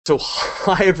So,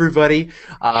 hi everybody.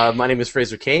 My name is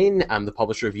Fraser Cain. I'm the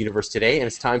publisher of Universe Today, and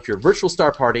it's time for your virtual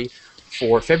star party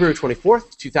for February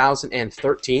 24th,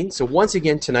 2013. So, once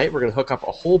again tonight, we're going to hook up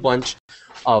a whole bunch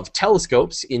of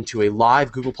telescopes into a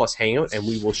live Google Plus Hangout, and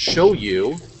we will show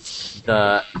you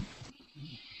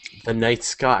the night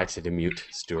sky. I said to mute,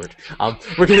 Stuart.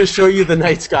 We're going to show you the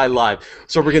night sky live.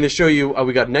 So we're going to show you,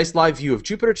 we got a nice live view of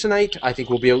Jupiter tonight. I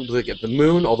think we'll be able to get the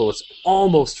moon, although it's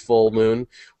almost full moon.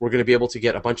 We're going to be able to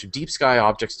get a bunch of deep sky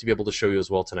objects to be able to show you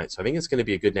as well tonight. So I think it's going to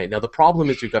be a good night. Now the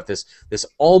problem is we've got this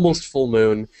almost full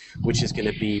moon, which is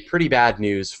going to be pretty bad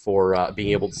news for being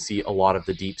able to see a lot of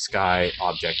the deep sky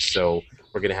objects. So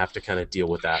we're going to have to kind of deal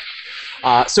with that.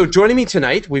 So joining me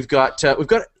tonight, we've got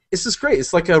this is great.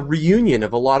 It's like a reunion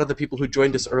of a lot of the people who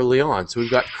joined us early on. So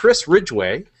we've got Chris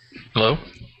Ridgway. Hello.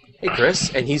 Hey, Chris.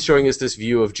 And he's showing us this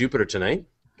view of Jupiter tonight.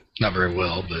 Not very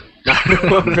well, but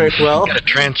not very well. Got a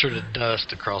transfer to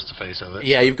dust across the face of it.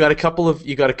 Yeah, you've got a couple of.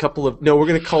 No, we're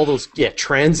going to call those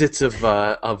transits of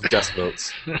dust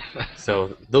motes.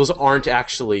 So those aren't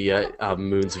actually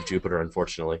moons of Jupiter,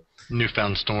 unfortunately.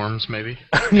 Newfound storms, maybe.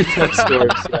 Newfound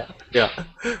storms. Yeah.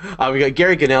 We got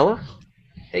Gary Ganella.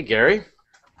 Hey, Gary.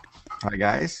 Hi,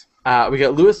 guys. We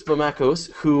got Louis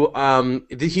Bamakos, who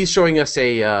he's showing us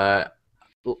an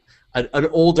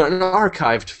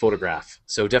archived photograph.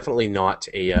 So definitely not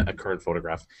a current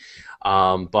photograph.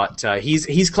 But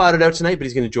he's clouded out tonight, but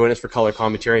he's going to join us for color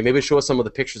commentary. Maybe show us some of the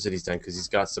pictures that he's done, because he's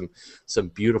got some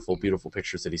beautiful, beautiful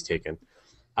pictures that he's taken.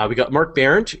 We got Mark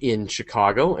Berendt in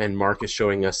Chicago, and Mark is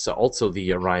showing us also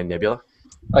the Orion Nebula.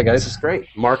 Hi, guys. This is great.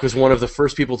 Mark was one of the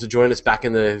first people to join us back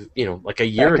in the, like a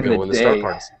year ago in the star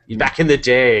parties. Back in the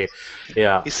day,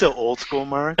 yeah. He's so old school,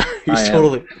 Mark. He's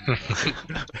totally.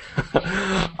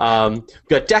 Got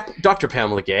Dr.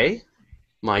 Pamela Gay,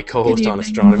 my co-host on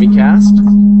Astronomy Cast.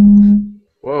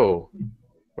 Whoa,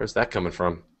 where's that coming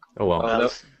from? Oh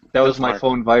well. That was my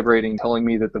phone vibrating, telling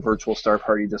me that the virtual star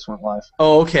party just went live.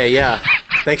 Oh, okay, yeah.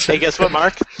 Thanks. Hey, guess what,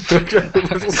 Mark? The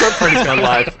virtual star party's gone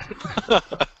live.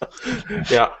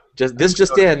 Yeah, this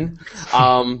just in.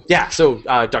 So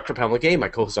Dr. Pamela Gay, my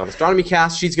co-host on Astronomy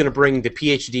Cast, she's going to bring the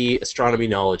PhD astronomy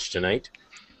knowledge tonight.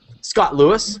 Scott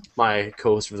Lewis, my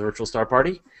co-host for the Virtual Star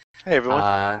Party. Hey,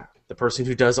 everyone. The person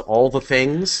who does all the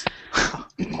things.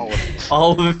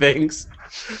 All of the things.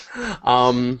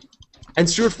 And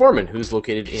Stuart Foreman, who's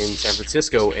located in San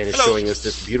Francisco and is showing us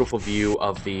this beautiful view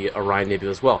of the Orion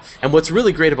Nebula as well. And what's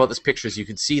really great about this picture is you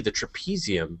can see the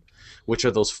trapezium, which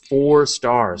are those 4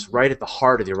 stars right at the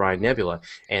heart of the Orion Nebula,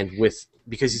 and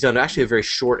because he's done actually a very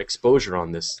short exposure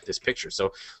on this picture.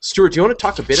 So, Stuart, do you want to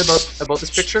talk a bit about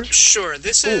this picture? Sure.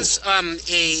 This is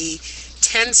a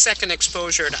 10-second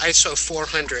exposure at ISO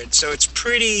 400, so it's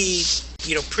pretty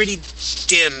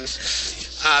dim.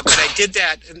 But I did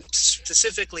that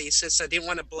specifically since I didn't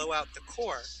want to blow out the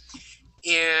core.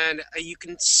 And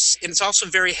and it's also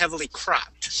very heavily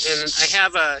cropped. And I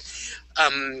have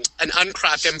an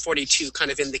uncropped M42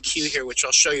 kind of in the queue here, which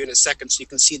I'll show you in a second so you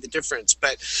can see the difference.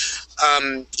 But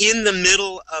in the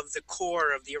middle of the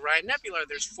core of the Orion Nebula,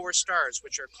 there's 4 stars,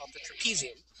 which are called the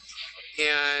trapezium.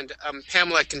 And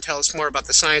Pamela can tell us more about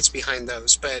the science behind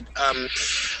those, but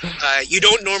you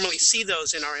don't normally see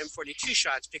those in our M42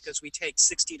 shots because we take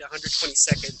 60 to 120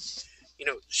 second,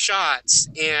 shots,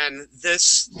 and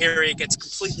this area gets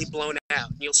completely blown out.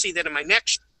 And you'll see that in my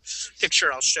next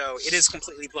picture I'll show. It is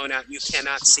completely blown out. You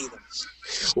cannot see them.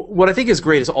 What I think is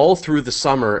great is all through the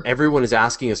summer, everyone is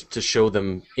asking us to show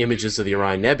them images of the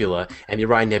Orion Nebula, and the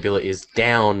Orion Nebula is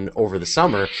down over the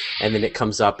summer, and then it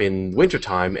comes up in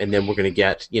wintertime, and then we're going to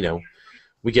get,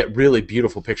 we get really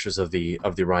beautiful pictures of the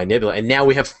Orion Nebula, and now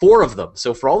we have 4 of them.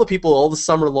 So for all the people all the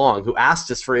summer long who asked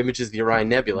us for images of the Orion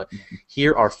Nebula,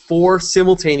 here are 4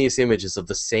 simultaneous images of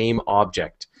the same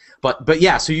object. But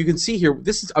yeah, so you can see here,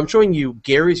 I'm showing you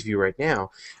Gary's view right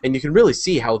now, and you can really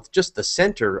see how just the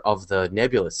center of the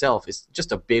nebula itself is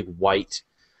just a big white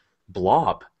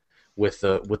blob, with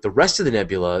the rest of the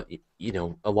nebula,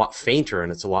 a lot fainter,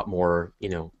 and it's a lot more,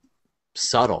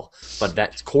 subtle. But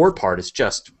that core part is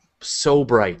just so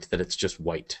bright that it's just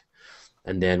white.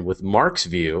 And then with Mark's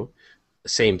view,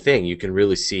 same thing. You can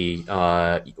really see.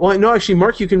 Mark,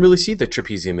 you can really see the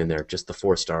trapezium in there, just the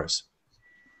 4 stars.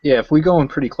 Yeah, if we go in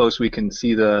pretty close, we can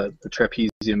see the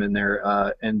trapezium in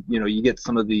there, and you get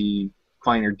some of the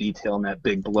finer detail in that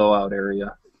big blowout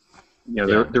area.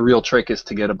 The real trick is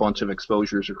to get a bunch of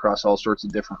exposures across all sorts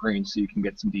of different ranges, so you can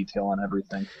get some detail on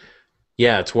everything.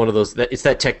 Yeah, it's one of those. It's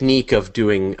that technique of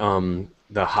doing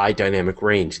the high dynamic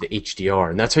range, the HDR,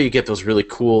 and that's how you get those really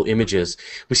cool images.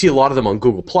 We see a lot of them on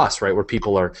Google Plus, right, where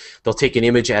they'll take an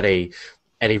image at a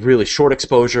at a really short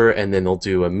exposure, and then they'll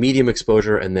do a medium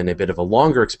exposure, and then a bit of a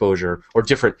longer exposure, or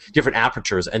different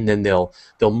apertures, and then they'll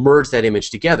merge that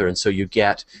image together, and so you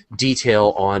get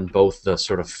detail on both the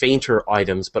sort of fainter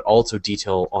items, but also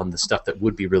detail on the stuff that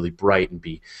would be really bright and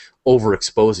be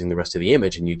overexposing the rest of the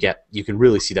image, and you can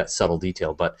really see that subtle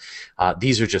detail. But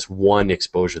these are just one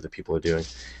exposure that people are doing.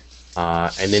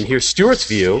 And then here's Stuart's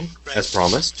view, as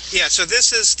promised. Yeah, so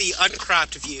this is the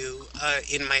uncropped view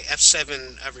in my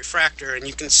f7 refractor, and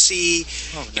you can see,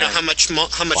 you know, how much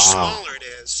smaller it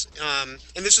is.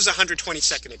 And this is a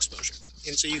 122nd exposure,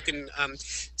 and so you can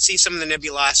see some of the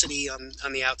nebulosity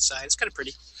on the outside. It's kind of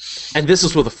pretty. And this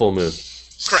is with a full moon.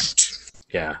 Correct.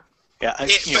 Yeah. Yeah,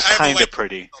 kind of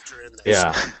pretty.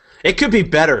 Yeah. It could be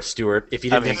better, Stuart, if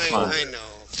you didn't have fun. I know.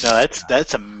 No,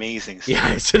 that's amazing.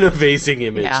 Yeah, it's an amazing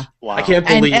image. Yeah. Wow. I can't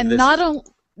believe and this.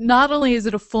 not only is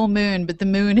it a full moon, but the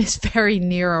moon is very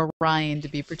near Orion to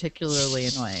be particularly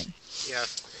annoying. Yeah.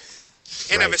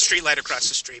 And I have a street light across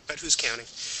the street, but who's counting?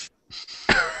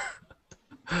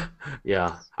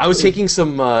 Yeah. I was taking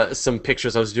some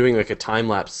pictures. I was doing like a time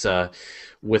lapse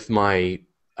with my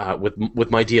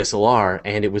DSLR,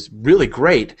 and it was really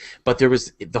great, but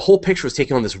the whole picture was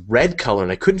taken on this red color,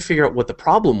 and I couldn't figure out what the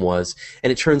problem was,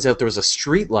 and it turns out there was a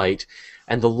street light,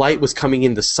 and the light was coming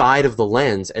in the side of the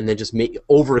lens and then just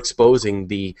overexposing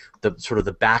the sort of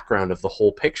the background of the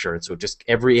whole picture, and so just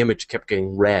every image kept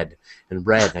getting red and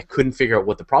red, and I couldn't figure out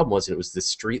what the problem was, and it was this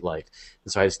street light,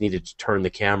 and so I just needed to turn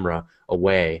the camera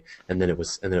away, and then it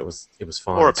was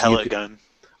fine. Or a pellet gun.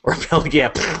 Or a pellet,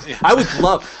 yeah. I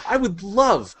would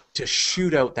love to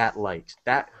shoot out that light.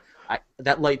 That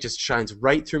light just shines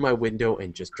right through my window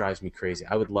and just drives me crazy.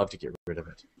 I would love to get rid of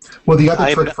it. Well, the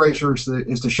other trick, Fraser,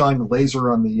 is to shine the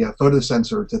laser on the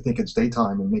photosensor to think it's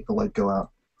daytime and make the light go out.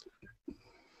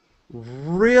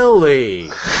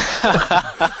 Really?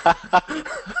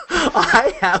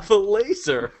 I have a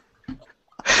laser.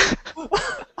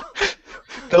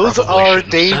 Those are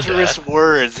dangerous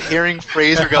words. Hearing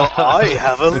Fraser go, I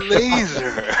have a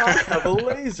laser. I have a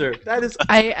laser. That is.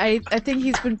 I think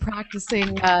he's been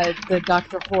practicing the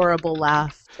Dr. Horrible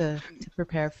laugh to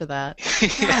prepare for that.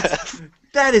 Yes.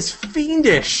 That is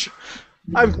fiendish.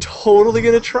 I'm totally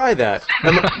gonna try that.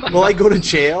 Will I go to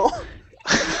jail?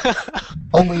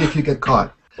 Only if you get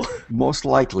caught. Most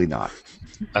likely not.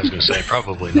 I was going to say,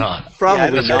 probably not.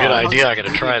 Probably That's a good idea. I got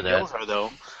to try that. Those are,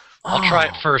 though. I'll try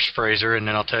it first, Fraser, and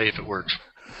then I'll tell you if it works.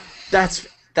 That's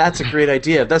a great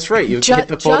idea. That's right. You hit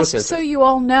the Just photosensor. so you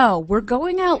all know, we're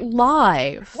going out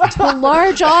live to a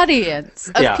large audience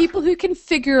of people who can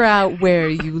figure out where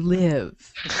you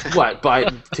live. What?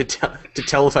 To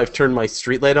tell if I've turned my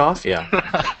streetlight off? Yeah.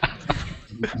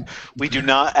 We do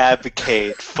not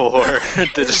advocate for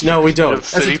the No, we don't. of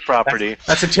city property.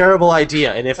 That's a terrible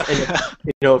idea. And if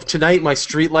if tonight my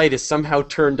streetlight is somehow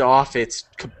turned off, it's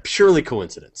purely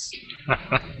coincidence.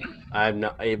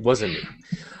 It wasn't me.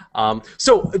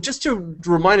 So just to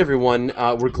remind everyone,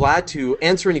 we're glad to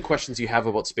answer any questions you have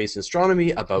about space and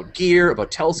astronomy, about gear, about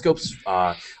telescopes,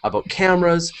 about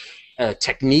cameras,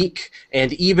 technique,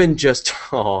 and even just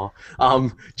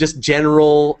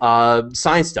general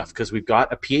science stuff, because we've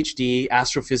got a PhD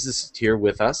astrophysicist here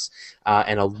with us,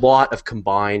 and a lot of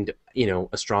combined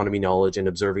astronomy knowledge and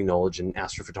observing knowledge and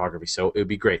astrophotography, so it would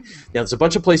be great. Now there's a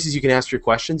bunch of places you can ask your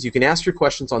questions. You can ask your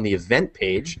questions on the event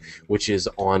page, which is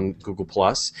on Google+.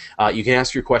 You can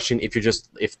ask your question if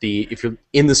you're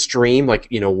in the stream, like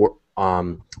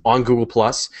on Google+.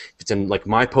 If it's in like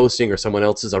my posting or someone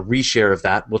else's, a reshare of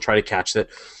that, we'll try to catch it.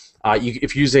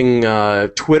 If you're using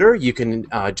Twitter, you can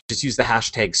just use the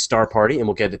hashtag #StarParty and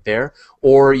we'll get it there.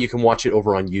 Or you can watch it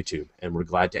over on YouTube, and we're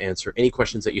glad to answer any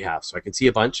questions that you have. So I can see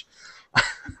a bunch.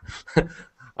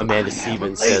 Amanda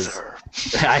Stevens says,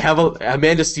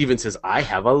 Amanda Stevens says, I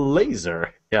have a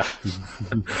laser. Yeah.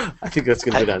 I think that's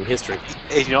going to go down in history.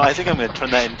 I think I'm going to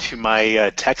turn that into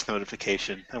my text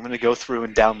notification. I'm going to go through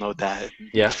and download that.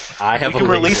 Yeah, I have you a can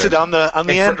laser. release it on the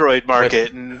Android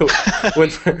market.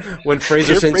 When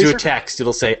Fraser sends you a text,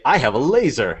 it'll say, I have a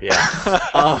laser.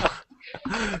 Yeah.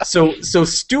 So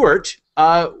Stuart,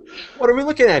 what are we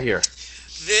looking at here?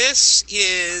 This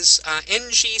is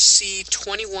NGC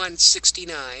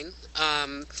 2169,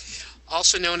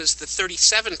 also known as the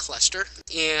 37 cluster,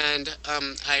 and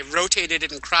I rotated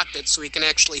it and cropped it so we can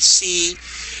actually see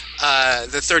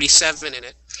the 37 in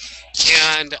it.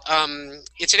 And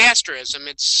it's an asterism.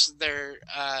 They're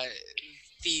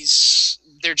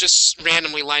just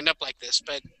randomly lined up like this,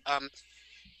 but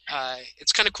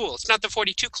it's kind of cool. It's not the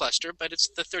 42 cluster, but it's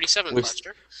the 37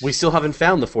 cluster. We still haven't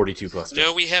found the 42 cluster.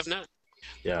 No, we have not.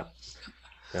 Yeah.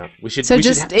 We should. So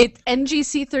it's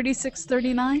NGC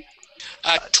 3639.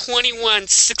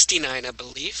 2169, I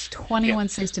believe.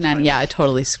 2169. Yeah, I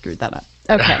totally screwed that up.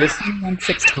 Okay.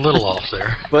 2169. A little off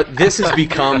there. But this has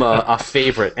become a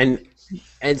favorite, and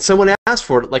someone asked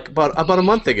for it like about a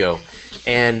month ago,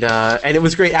 and it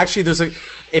was great. Actually,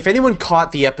 if anyone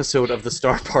caught the episode of the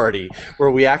Star Party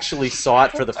where we actually saw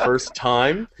it for the first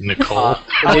time, Nicole,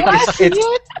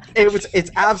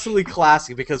 it's absolutely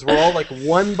classic because we're all like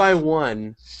one by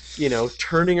one,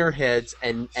 turning our heads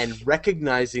and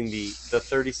recognizing the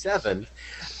 37,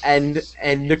 and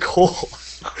Nicole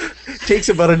takes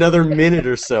about another minute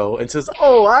or so and says,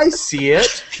 "Oh, I see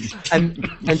it,"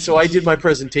 and so I did my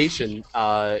presentation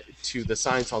to the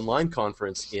Science Online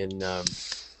conference in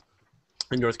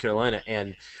North Carolina,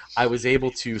 and I was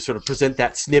able to sort of present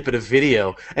that snippet of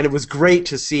video, and it was great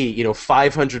to see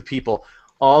 500 people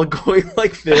all going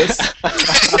like this,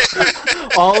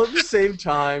 all at the same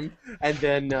time, and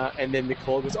then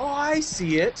Nicole goes, "Oh, I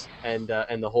see it," and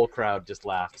the whole crowd just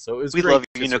laughed. So it was we great. love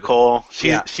you, Nicole.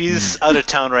 She's out of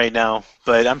town right now,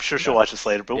 but I'm sure she'll watch this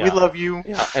later. But we love you.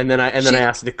 Yeah. And then I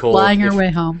asked Nicole, flying her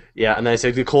way home. Yeah, and then I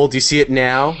said, "Nicole, do you see it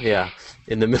now?" Yeah,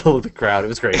 in the middle of the crowd. It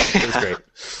was great. It was great.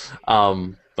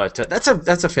 But that's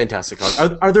a fantastic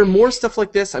art. Are there more stuff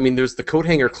like this? I mean, there's the coat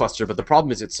hanger cluster, but the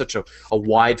problem is it's such a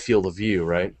wide field of view,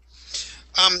 right?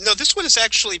 No, this one is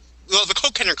actually, well, the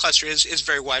coat hanger cluster is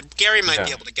very wide. Gary might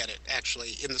be able to get it,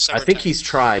 actually, in the summertime. I think he's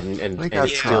tried. I think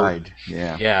I've tried,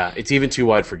 yeah. Yeah, it's even too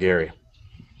wide for Gary.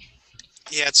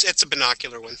 Yeah, it's a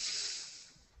binocular one.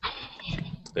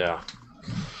 Yeah.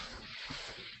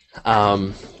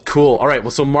 Cool. All right, well,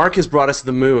 so Mark has brought us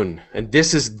the moon, and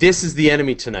this is the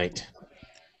enemy tonight.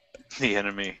 The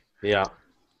enemy. Yeah.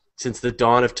 Since the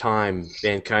dawn of time,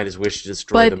 mankind has wished to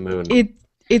destroy the moon.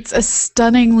 It's a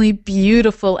stunningly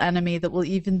beautiful enemy that will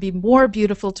even be more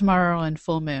beautiful tomorrow on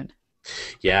full moon.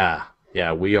 Yeah,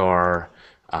 we are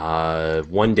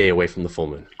 1 day away from the full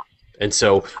moon. And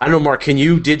so, I don't know, Mark, can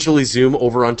you digitally zoom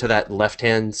over onto that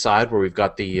left-hand side where we've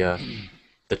got the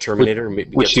Terminator?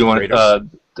 Which you want?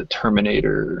 The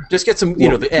Terminator. Just get some,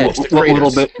 the edge,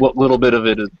 the what little bit of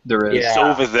it there is. It's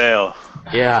over there.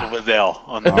 Yeah. It's over there.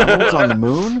 On the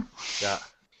moon? Yeah.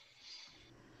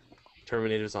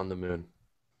 Terminator's on the moon.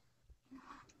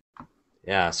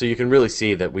 Yeah, so you can really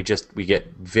see that we get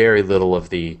very little of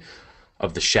the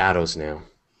shadows now.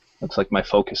 Looks like my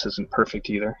focus isn't perfect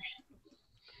either.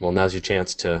 Well, now's your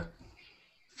chance to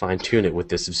fine-tune it with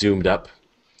this zoomed-up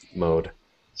mode.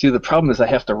 See, the problem is I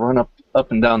have to run up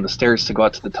and down the stairs to go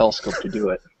out to the telescope to do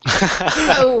it.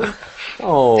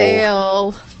 Oh.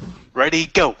 Fail. Ready,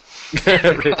 go.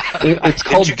 It's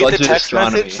called Did you get the text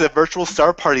astronomy. message? The virtual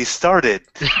star party started.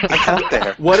 I got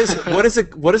there. What is a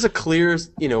clear?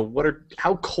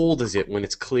 How cold is it when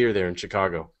it's clear there in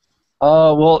Chicago?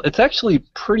 Well, it's actually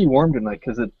pretty warm tonight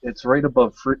because it's right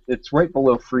above. It's right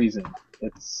below freezing.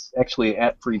 It's actually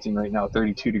at freezing right now,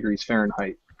 32 degrees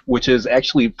Fahrenheit, which is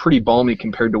actually pretty balmy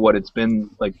compared to what it's been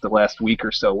like the last week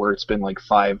or so, where it's been like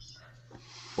 5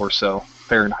 or so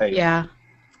Fahrenheit. Yeah.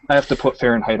 I have to put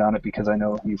Fahrenheit on it because I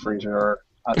know you, Fraser, are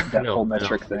that whole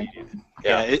metric thing.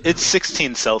 Yeah, it's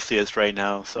 16 Celsius right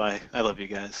now, so I love you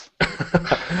guys.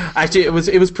 Actually, it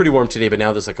was pretty warm today, but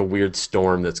now there's like a weird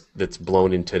storm that's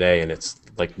blown in today, and it's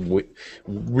like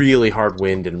really hard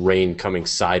wind and rain coming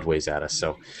sideways at us.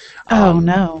 So, oh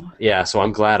no. Yeah, so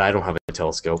I'm glad I don't have a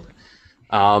telescope.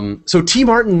 So T.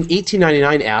 Martin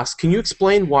 1899 asks, can you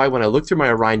explain why when I look through my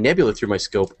Orion Nebula through my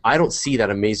scope, I don't see that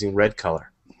amazing red color?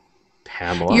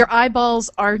 Pamela? Your eyeballs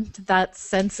aren't that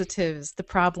sensitive is the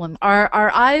problem.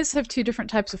 Our eyes have two different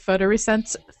types of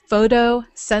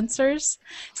photosensors.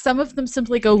 Some of them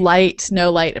simply go light, no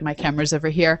light, and my camera's over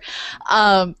here.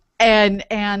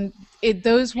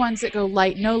 Those ones that go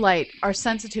light, no light are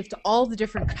sensitive to all the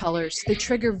different colors. They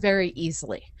trigger very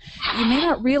easily. You may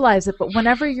not realize it, but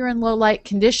whenever you're in low light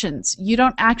conditions, you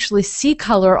don't actually see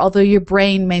color, although your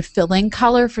brain may fill in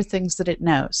color for things that it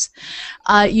knows.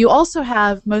 You also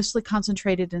have, mostly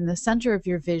concentrated in the center of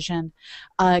your vision,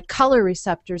 color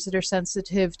receptors that are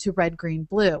sensitive to red, green,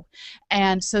 blue.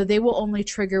 And so they will only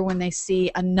trigger when they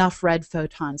see enough red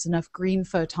photons, enough green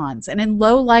photons. And in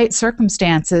low light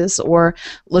circumstances, or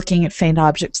looking at faint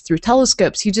objects through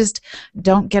telescopes, you just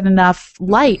don't get enough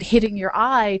light hitting your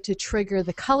eye to trigger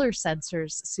the color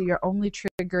sensors, so you're only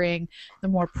triggering the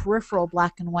more peripheral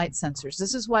black and white sensors.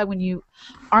 This is why when you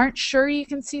aren't sure you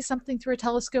can see something through a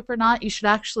telescope or not, you should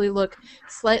actually look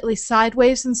slightly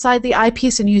sideways inside the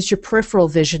eyepiece and use your peripheral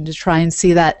vision to try and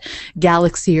see that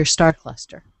galaxy or star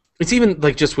cluster. It's even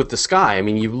like just with the sky. I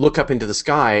mean, you look up into the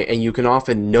sky and you can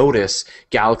often notice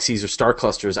galaxies or star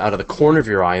clusters out of the corner of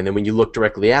your eye, and then when you look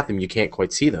directly at them, you can't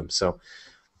quite see them. So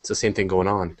It's the same thing going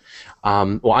on.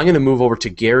 Well, I'm going to move over to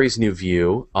Gary's new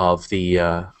view of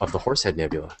the Horsehead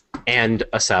Nebula and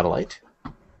a satellite.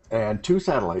 And 2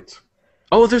 satellites.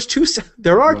 Oh, there's two.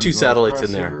 There are One's 2 right satellites across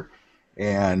in there. here.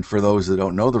 And for those that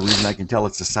don't know, the reason I can tell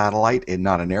it's a satellite and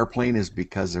not an airplane is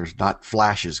because there's not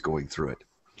flashes going through it.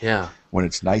 Yeah. When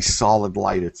it's nice solid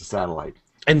light, it's a satellite.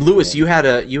 And Lewis, you had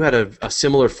a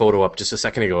similar photo up just a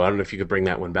second ago. I don't know if you could bring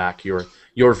that one back. Your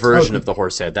version of the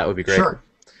Horsehead. That would be great. Sure.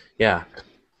 Yeah.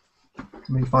 Let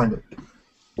me find it.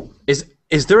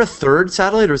 Is there a third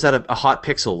satellite, or is that a hot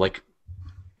pixel? Like,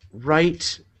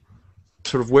 right,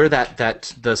 sort of where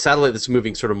that the satellite that's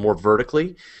moving sort of more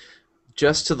vertically,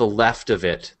 just to the left of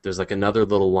it. There's like another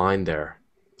little line there.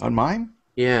 On mine?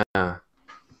 Yeah. Oh,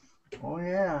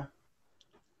 yeah.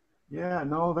 Yeah,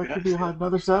 no, that could be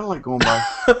another satellite going by.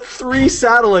 3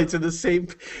 satellites in the same.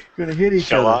 Gonna hit each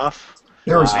Show other. off.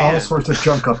 There is all sorts of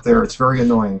junk up there. It's very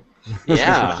annoying.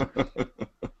 Yeah.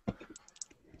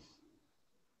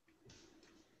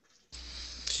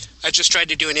 I just tried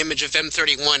to do an image of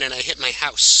M31 and I hit my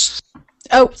house.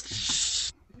 Oh,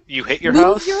 You hit your move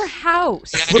house? your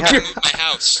house. Yeah, I had to move my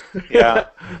house. Yeah.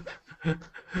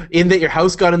 In that your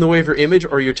house got in the way of your image,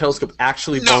 or your telescope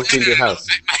actually bumped into your house?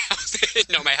 My house.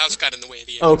 No, my house got in the way of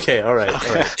the image. Okay, all right.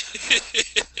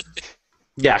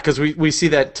 Yeah, because we see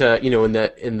that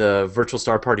in the virtual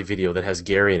star party video that has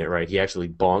Gary in it, right? He actually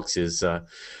bonks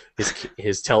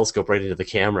his telescope right into the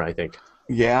camera, I think.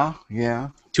 Yeah.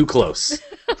 Too close.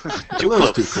 Too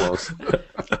close.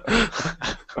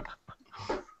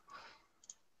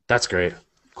 That's great.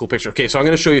 Cool picture. Okay, so I'm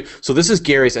going to show you. So this is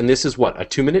Gary's, and this is what, a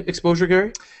 2-minute exposure,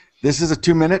 Gary? This is a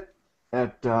 2-minute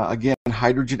at, again,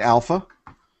 hydrogen alpha.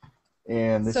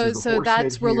 And this is the So Horsehead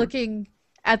that's we're here. looking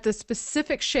at the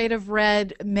specific shade of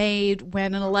red made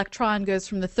when an electron goes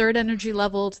from the 3rd energy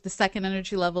level to the 2nd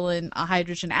energy level in a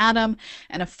hydrogen atom,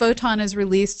 and a photon is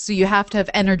released, so you have to have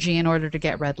energy in order to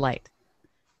get red light.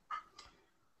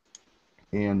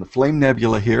 And the Flame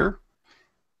Nebula here.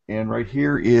 And right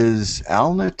here is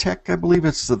Alnitek, I believe.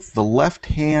 It's the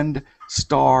left-hand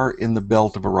star in the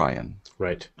belt of Orion.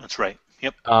 Right. That's right.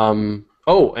 Yep.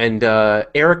 And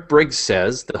Eric Briggs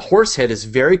says the Horsehead is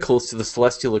very close to the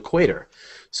celestial equator,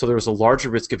 so there was a larger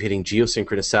risk of hitting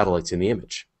geosynchronous satellites in the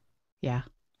image. Yeah.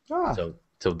 Ah,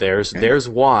 So there's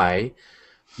why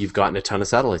you've gotten a ton of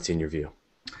satellites in your view.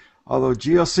 although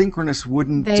geosynchronous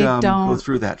wouldn't They go don't.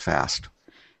 through that fast.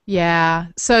 Yeah.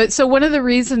 So one of the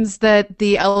reasons that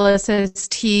the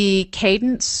LSST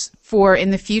cadence for in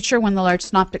the future, when the Large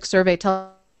Synoptic Survey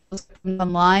telescope comes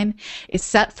online, is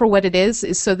set for what it is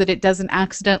so that it doesn't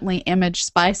accidentally image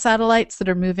spy satellites that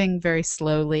are moving very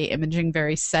slowly, imaging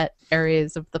very set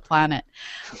areas of the planet.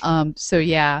 So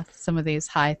yeah, some of these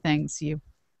high things, Who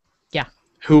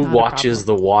Not a watches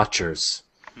the watchers?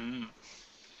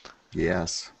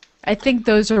 Yes. I think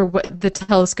those are the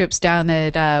telescopes down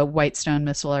at Whitestone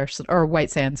Missile or White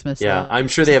Sands Missile. Yeah, I'm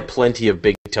sure they have plenty of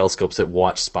big telescopes that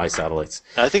watch spy satellites.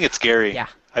 I think it's Gary. Yeah.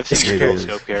 I've seen your It is.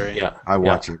 telescope, Gary. Yeah, I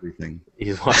watch everything.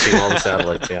 he's watching all the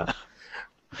satellites. Yeah,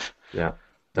 yeah.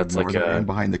 That's More like than man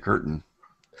behind the curtain.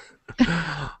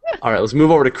 All right, let's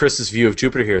move over to Chris's view of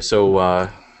Jupiter here. So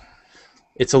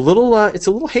it's a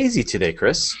little hazy today,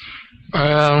 Chris.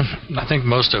 I think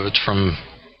most of it's from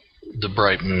the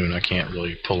bright moon. I can't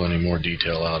really pull any more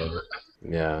detail out of it.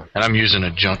 Yeah. And I'm using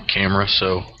a junk camera,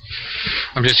 so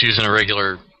I'm just using a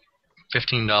regular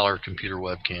 $15 computer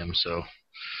webcam, so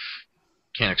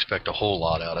can't expect a whole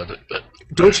lot out of it. But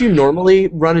Don't you normally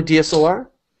run a DSLR?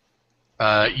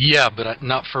 yeah, but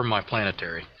not for my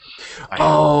planetary.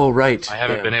 Right. I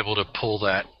haven't Yeah. been able to pull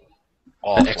that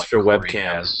off. extra like Corey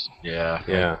webcam. has. Yeah.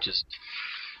 Yeah.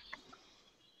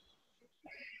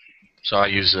 So I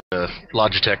use a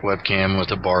Logitech webcam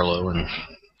with a Barlow, and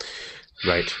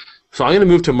Right. So I'm going to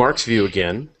move to Mark's view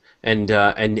again,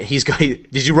 and he's got.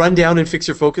 Did you run down and fix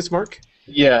your focus, Mark?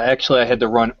 Yeah, actually, I had to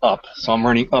run up, so I'm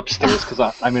running upstairs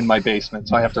because I'm in my basement.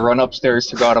 So I have to run upstairs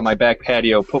to go out on my back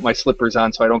patio, put my slippers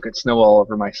on so I don't get snow all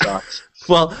over my socks.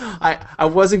 Well, I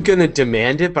wasn't going to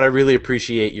demand it, but I really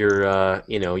appreciate your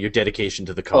your dedication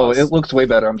to the Oh, cause. it looks way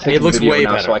better. I'm taking looks video way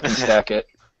now better. so I can stack it.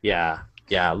 Yeah.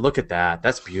 Look at that.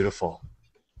 That's beautiful.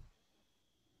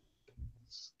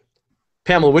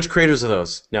 Pamela, which craters are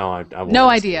those? No, I won't No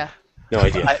ask. idea. No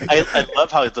idea. I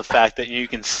love how the fact that you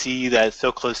can see that it's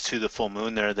so close to the full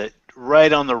moon there that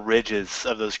right on the ridges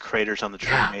of those craters on the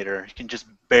Terminator, you can just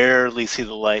barely see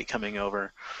the light coming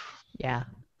over. Yeah.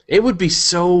 It would be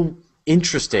so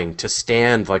interesting to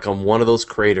stand like on one of those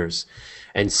craters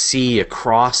and see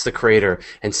across the crater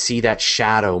and see that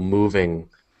shadow moving It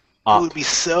up. would be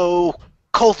so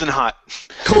cold and hot.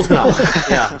 Cold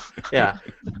enough. Yeah.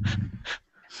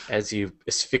 as you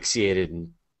asphyxiated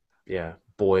and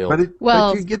boiled.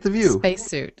 But you get the view.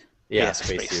 Spacesuit. Yeah,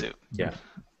 spacesuit. Yeah.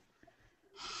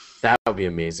 That would be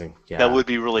amazing. Yeah. That would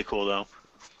be really cool, though.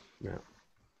 Yeah.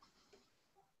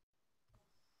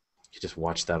 You just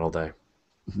watch that all day.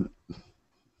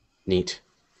 Neat.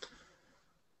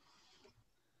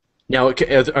 Now,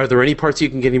 are there any parts you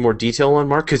can get any more detail on,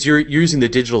 Mark? Because you're using the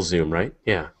digital zoom, right?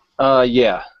 Yeah.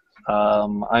 Yeah.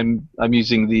 I'm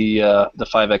using the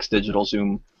 5x digital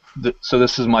zoom. So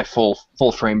this is my full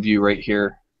frame view right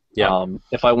here. Yeah.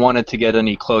 If I wanted to get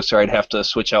any closer, I'd have to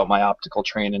switch out my optical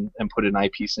train and put an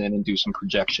eyepiece in and do some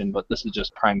projection. But this is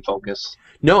just prime focus.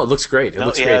 No, it looks great. It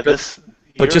looks great.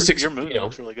 But your movie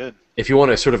looks really good. If you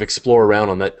want to sort of explore around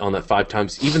on that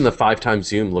 5x, even the 5x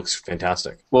zoom looks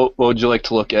fantastic. What would you like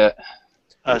to look at?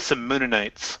 Some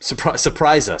Moonanites.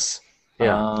 Surprise us.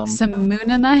 Yeah. Some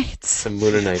Moonanites. Some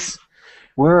Moonanites.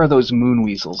 Where are those moon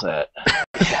weasels at?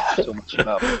 Yeah, so much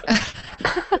about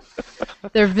it.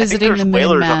 They're visiting the moon.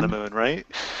 Whalers man. on the moon, right?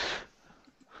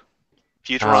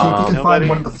 See if you can find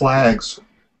one of the flags.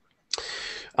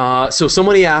 So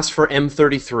somebody asked for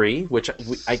M33, which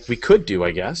we could do,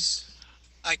 I guess.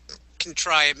 I can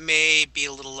try. It may be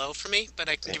a little low for me, but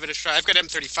I can give it a try. I've got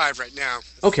M35 right now.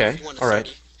 Okay. All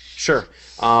right. Sure.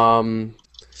 Tom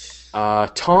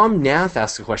Nath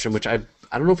asked a question, which I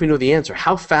don't know if we know the answer.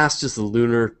 How fast does the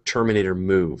lunar Terminator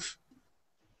move?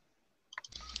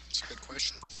 That's a good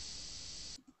question.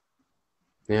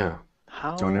 Yeah.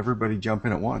 Don't everybody jump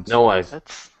in at once. No,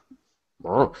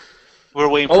 we're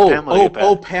waiting for Pamela to get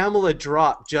back. Pamela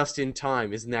dropped just in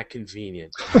time. Isn't that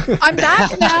convenient? I'm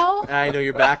back now. I know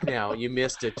you're back now. You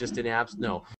missed it. Just an abs.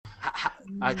 No.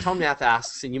 Tom Nath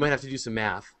asks, and you might have to do some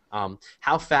math.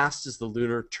 How fast does the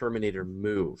lunar Terminator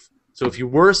move? So if you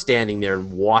were standing there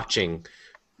and watching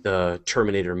the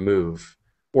Terminator move,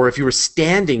 or if you were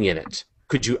standing in it,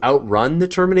 could you outrun the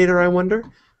Terminator, I wonder?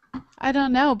 I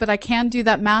don't know, but I can do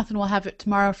that math, and we'll have it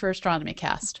tomorrow for Astronomy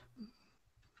Cast.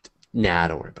 Nah,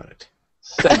 don't worry about it.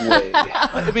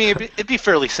 I mean, it'd be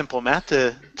fairly simple math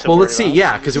to well, let's see. about.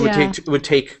 Yeah, because it would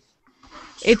take.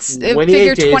 It's 28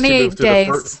 figure 28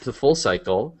 days to the full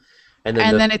cycle, and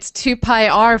then it's 2 pi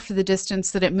r for the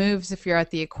distance that it moves if you're at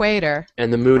the equator.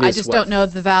 And the moon is I just don't know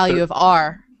the value of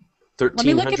r. Let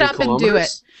me look it up and do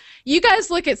it. You guys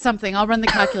look at something. I'll run the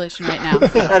calculation right now.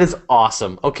 That is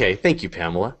awesome. Okay, thank you,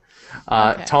 Pamela.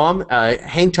 Okay. Tom,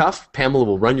 hang tough. Pamela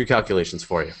will run your calculations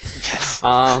for you. Yes. So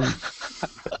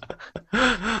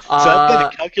I've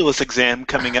got a calculus exam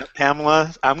coming up,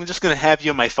 Pamela. I'm just going to have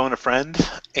you on my phone a friend,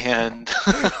 and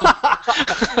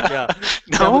yeah.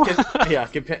 No.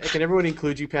 Can everyone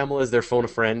include you, Pamela, as their phone a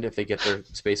friend if they get their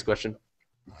space question?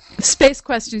 Space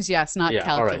questions, yes, not Yeah,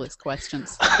 all right. calculus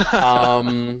questions.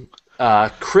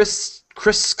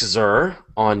 Chris Skzer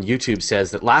on YouTube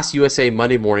says that last USA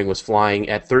Monday morning was flying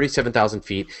at 37,000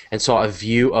 feet and saw a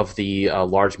view of the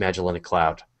Large Magellanic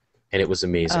Cloud, and it was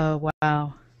amazing. Oh,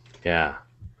 wow. Yeah.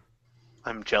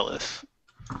 I'm jealous.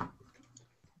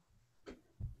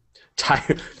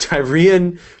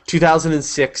 Tyrian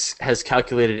 2006 has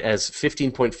calculated as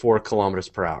 15.4 kilometers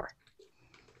per hour.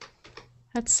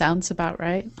 That sounds about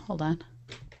right. Hold on.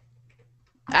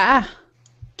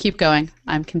 Keep going.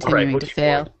 I'm continuing to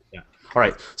fail. Yeah. All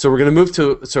right. So we're going to move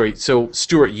to. Sorry. So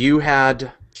Stuart, you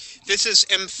had. This is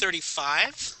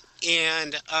M35,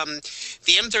 and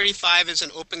the M35 is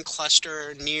an open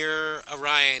cluster near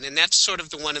Orion, and that's sort of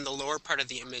the one in the lower part of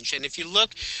the image. And if you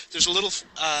look, there's a little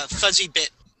fuzzy bit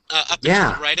up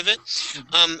and to the right of it.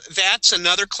 That's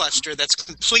another cluster that's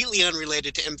completely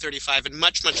unrelated to M35 and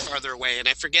much, much farther away, and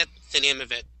I forget the name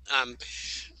of it.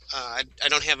 I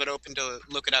don't have it open to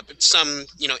look it up. It's some,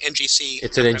 NGC.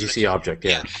 It's an NGC object,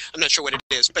 yeah. I'm not sure what it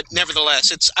is, but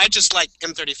nevertheless, I just like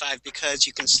M35 because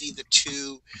you can see the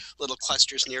two little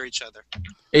clusters near each other.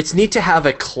 It's neat to have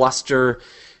a cluster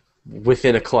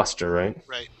within a cluster, right?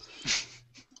 Right.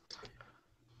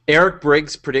 Eric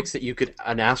Briggs predicts that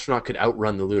an astronaut could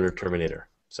outrun the lunar Terminator.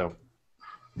 So,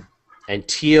 and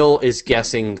Teal is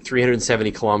guessing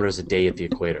 370 kilometers a day at the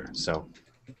equator. So.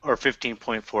 Or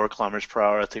 15.4 kilometers per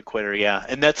hour at the equator, yeah.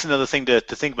 And that's another thing to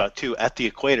think about, too, at the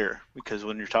equator, because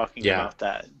when you're talking about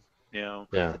that, it's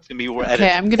going to be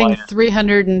okay, I'm getting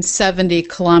 370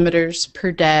 kilometers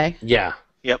per day. Yeah.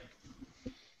 Yep.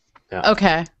 Yeah.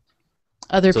 Okay.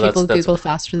 Other people Google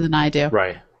faster than I do.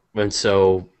 Right. And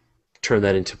so turn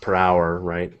that into per hour,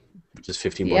 right? Which is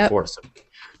 15.4. Yep. So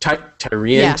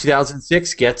Tyrian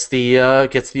 2006 gets the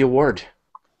award.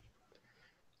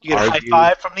 You get a high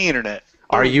five from the internet.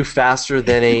 Are you faster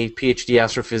than a PhD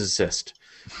astrophysicist?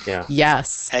 Yeah.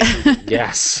 Yes.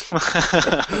 Yes.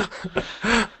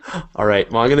 All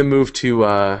right. Well, I'm going to move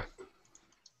to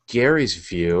Gary's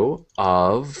view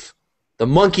of the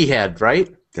monkey head,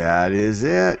 right? That is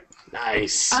it.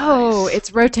 Nice. Oh,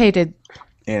 it's rotated.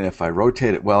 And if I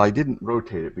rotate it, well, I didn't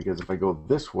rotate it because if I go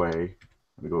this way,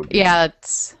 let me go. Yeah,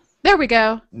 it's there. We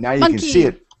go. Now you Monkey. can see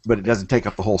it, but it doesn't take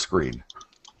up the whole screen.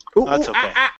 Ooh, That's ooh,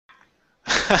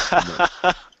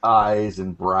 okay. Eyes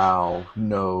and brow,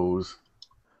 nose.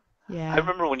 Yeah. I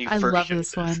remember when you I first love showed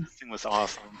this one. This thing was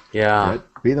awesome. Yeah. That'd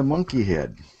be the monkey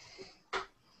head.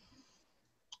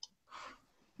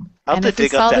 I'll And have if to we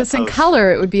dig up saw that this in post.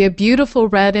 color, it would be a beautiful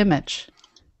red image.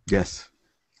 Yes,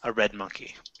 A red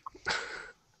monkey.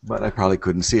 but I probably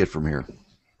couldn't see it from here.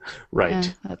 Right.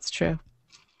 Yeah, that's true.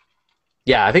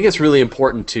 Yeah, I think it's really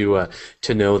important to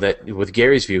know that with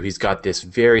Gary's view, he's got this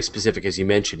very specific, as you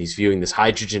mentioned, he's viewing this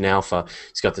hydrogen alpha.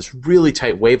 He's got this really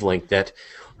tight wavelength that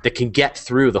can get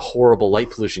through the horrible light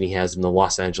pollution he has in the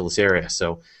Los Angeles area.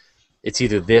 So it's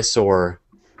either this or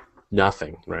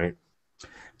nothing, right?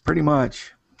 Pretty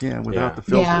much. Yeah, without Yeah. the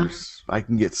filters, I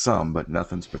can get some, but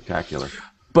nothing spectacular.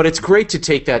 But it's great to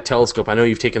take that telescope. I know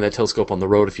you've taken that telescope on the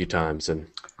road a few times, and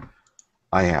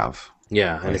I have.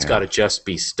 yeah, and it's got to just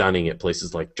be stunning at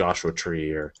places like Joshua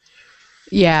Tree or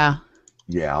Yeah.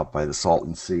 Yeah, out by the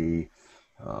Salton Sea.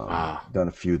 Done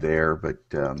a few there, but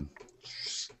I'm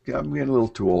getting a little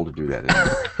too old to do that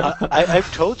anymore.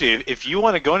 I've told you, if you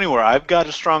want to go anywhere, I've got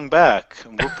a strong back.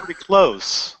 We're pretty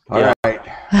close. All Yeah. right.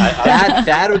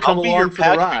 that would come I'll be your along for the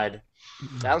pack- ride.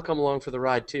 That'll come along for the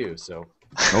ride too. So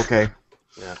Okay.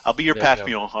 yeah, I'll be your There you patch go.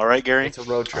 mule. All right, Gary? It's a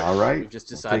road trip. All right. We've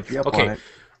just I'll decided. take you up Okay, on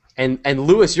it. and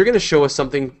Lewis, you're going to show us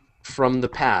something from the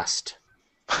past.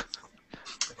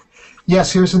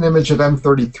 Yes, here's an image of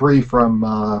M33 from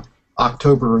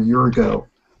October a year ago.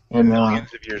 And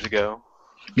Millions of years ago.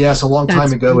 yes, a long time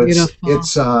That's ago. beautiful.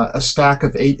 It's a stack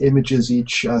of 8 images,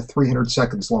 each 300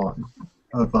 seconds long,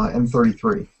 of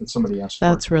M33 that somebody asked for.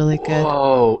 That's really good.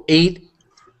 Whoa, eight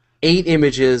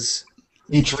images,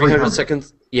 Each 300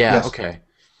 seconds. Yeah, Yes. okay.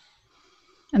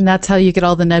 And that's how you get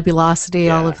all the nebulosity,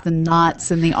 all Yeah. of the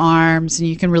knots in the arms, and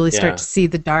you can really start Yeah. to see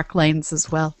the dark lanes as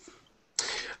well.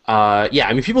 Yeah,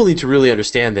 I mean, people need to really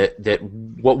understand that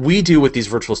what we do with these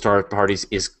virtual star parties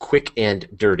is quick and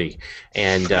dirty,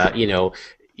 and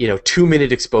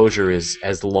 2-minute exposure is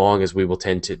as long as we will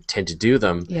tend to do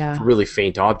them Yeah. for really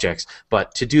faint objects.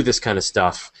 But to do this kind of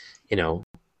stuff,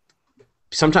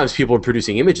 sometimes people are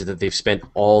producing images that they've spent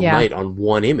all Yeah. night on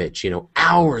one image.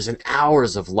 Hours and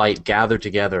hours of light gathered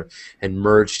together and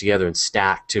merged together and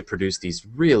stacked to produce these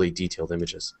really detailed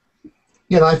images.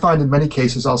 Yeah, and I find in many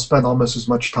cases I'll spend almost as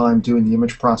much time doing the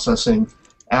image processing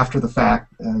after the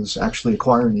fact as actually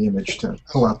acquiring the image to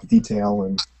pull out the detail.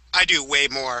 And I do way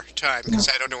more time because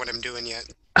I don't know what I'm doing yet.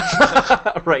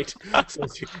 Right. So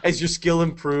as your skill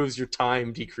improves, your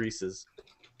time decreases.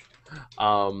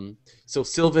 So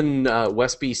Sylvan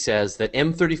Westby says that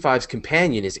M35's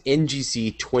companion is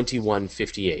NGC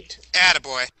 2158.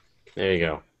 Attaboy. There you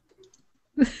go.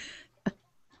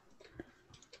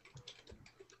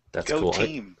 That's Go cool.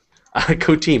 team.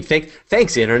 Go team.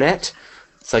 Thanks, Internet.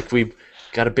 It's like we've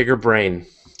got a bigger brain.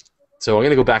 So I'm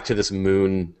going to go back to this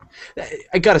moon.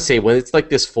 I got to say, when it's like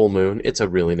this full moon, it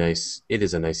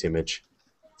is a nice image.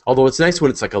 Although it's nice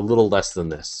when it's like a little less than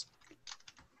this.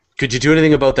 Could you do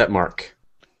anything about that, Mark?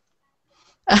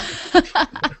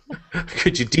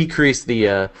 Could you decrease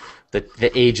the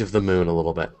age of the moon a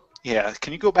little bit? Yeah,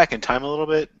 can you go back in time a little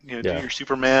bit? Do Yeah. your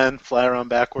Superman, fly around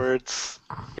backwards.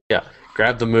 Yeah.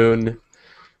 Grab the moon.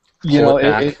 You pull know, it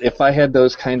back. if I had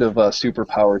those kind of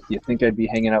superpowers, do you think I'd be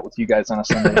hanging out with you guys on a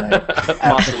Sunday night?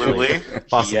 Absolutely.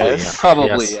 Possibly, Yes. yeah.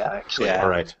 Probably, Yes. yeah, actually. Yeah. All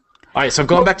right. So I'm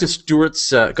going back to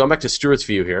Stuart's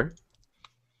view here,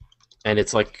 and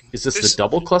it's like, is this the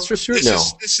double cluster, Stuart? No.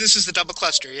 This is the double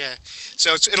cluster, yeah.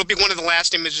 So it'll be one of the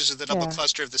last images of the double Yeah.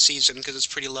 cluster of the season because it's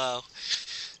pretty low.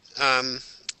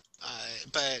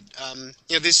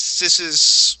 This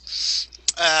is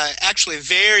actually a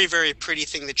very, very pretty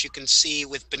thing that you can see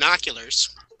with binoculars,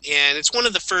 and it's one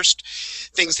of the first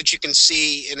things that you can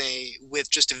see with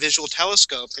just a visual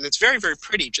telescope, and it's very, very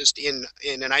pretty just in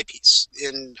an eyepiece.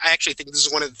 And I actually think this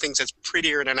is one of the things that's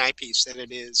prettier in an eyepiece than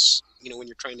it is, when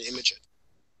you're trying to image it.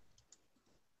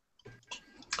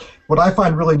 what I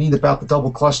find really neat about the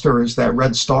double cluster is that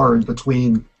red star in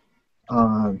between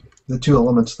the two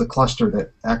elements of the cluster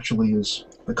that actually is,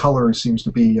 the color seems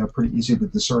to be pretty easy to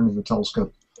discern in the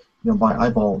telescope, by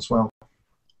eyeball as well.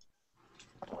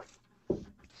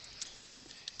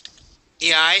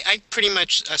 Yeah, I pretty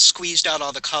much squeezed out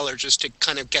all the color just to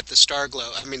kind of get the star glow.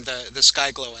 I mean, the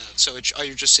sky glow out. So all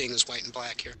you're just seeing is white and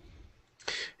black here.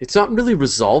 It's not really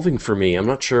resolving for me. I'm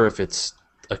not sure if it's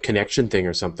a connection thing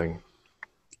or something.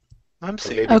 I'm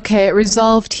seeing. Okay, it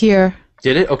resolved here.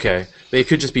 Did it? Okay. It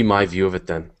could just be my view of it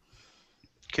then.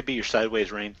 Could be your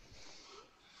sideways rain.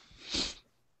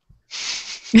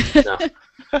 No.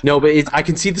 No, but I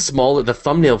can see the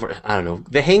thumbnail. I don't know.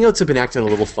 The Hangouts have been acting a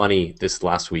little funny this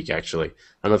last week, actually. I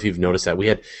don't know if you've noticed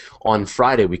that. On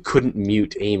Friday, we couldn't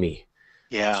mute Amy.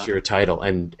 Yeah. Sheer title,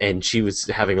 and she was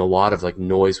having a lot of like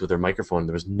noise with her microphone.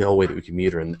 There was no way that we could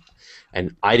mute her,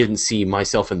 and I didn't see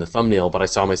myself in the thumbnail, but I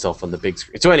saw myself on the big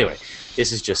screen. So anyway,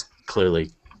 this is just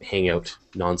clearly Hangout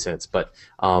nonsense, but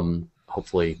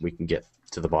hopefully we can get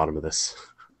to the bottom of this.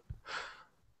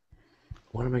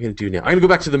 What am I going to do now? I'm going to go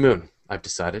back to the moon. I've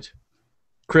decided.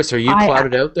 Chris, are you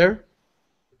clouded out there?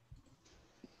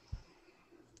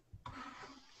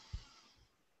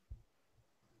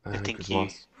 I think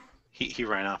he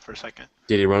ran off for a second.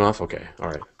 Did he run off? Okay, all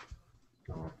right.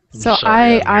 So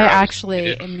Sorry, I I'm actually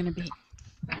here. am going to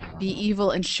be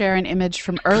evil and share an image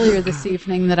from earlier this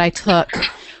evening that I took.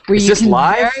 Where Is you this can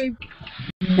live?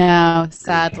 No,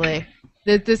 sadly.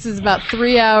 This is about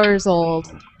 3 hours old,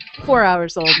 4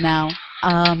 hours old now,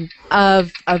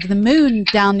 of the moon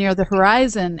down near the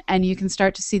horizon, and you can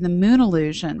start to see the moon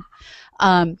illusion.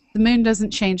 The moon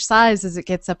doesn't change size as it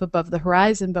gets up above the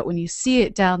horizon, but when you see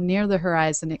it down near the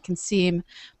horizon, it can seem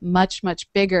much,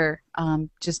 much bigger,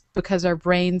 just because our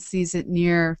brain sees it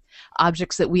near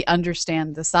objects that we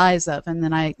understand the size of. And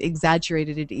then I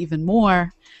exaggerated it even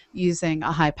more using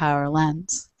a high-power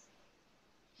lens.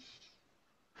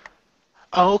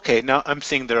 Oh, okay. Now I'm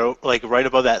seeing they're like right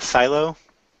above that silo.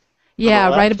 Yeah,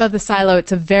 left? right above the silo.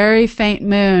 It's a very faint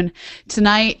moon.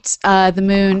 Tonight, the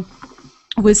moon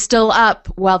was still up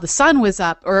while the sun was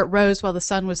up, or it rose while the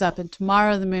sun was up, and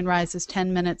tomorrow the moon rises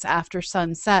 10 minutes after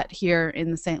sunset here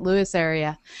in the St. Louis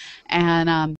area.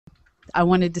 And I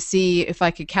wanted to see if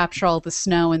I could capture all the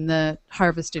snow in the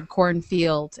harvested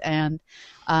cornfield, and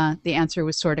the answer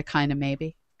was sort of kind of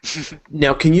maybe.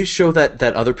 Now, can you show that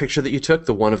other picture that you took,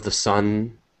 the one of the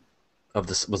sun,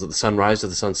 was it the sunrise or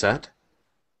the sunset?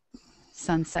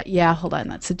 Sunset. Yeah, hold on.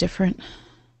 That's a different.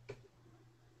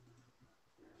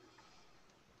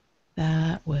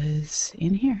 That was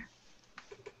in here.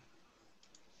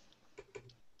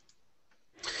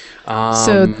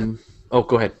 Oh,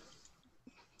 go ahead.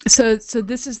 So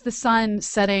this is the sun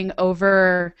setting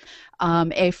over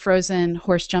a frozen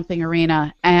horse jumping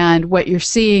arena, and what you're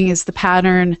seeing is the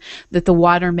pattern that the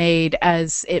water made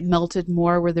as it melted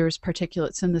more where there was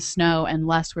particulates in the snow and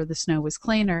less where the snow was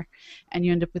cleaner, and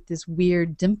you end up with this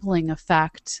weird dimpling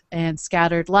effect and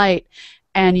scattered light.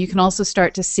 And you can also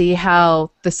start to see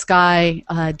how the sky,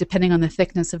 depending on the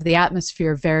thickness of the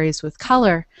atmosphere, varies with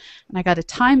color. And I got a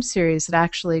time series that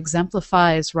actually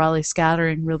exemplifies Rayleigh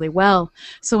scattering really well.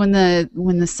 So when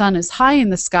the sun is high in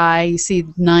the sky, you see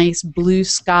nice blue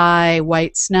sky,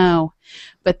 white snow.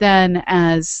 But then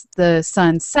as the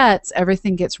sun sets,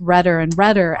 everything gets redder and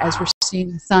redder as we're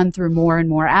seeing the sun through more and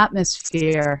more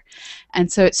atmosphere. And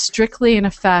so it's strictly an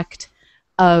effect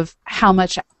of how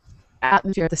much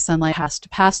atmosphere the sunlight has to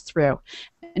pass through.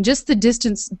 And just the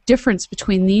difference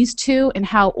between these two and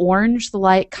how orange the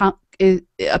light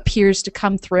appears to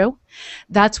come through,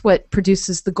 that's what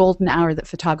produces the golden hour that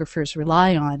photographers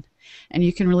rely on. And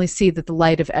you can really see that the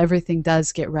light of everything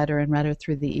does get redder and redder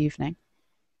through the evening.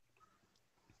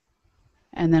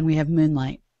 And then we have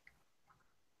moonlight.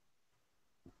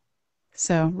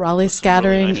 So Rayleigh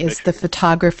scattering really nice is the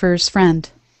photographer's friend.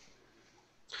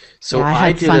 So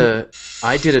Yeah,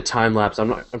 I did a time lapse. I'm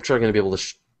sure I'm going to be able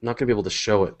to not going to be able to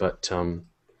show it, but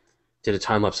did a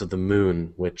time lapse of the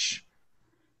moon, which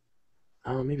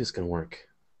maybe it's going to work.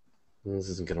 This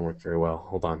isn't going to work very well.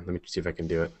 Hold on, let me see if I can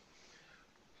do it.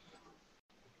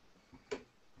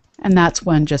 And that's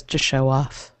one just to show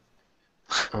off.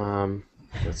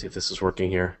 Let's see if this is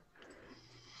working here.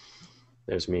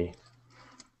 There's me.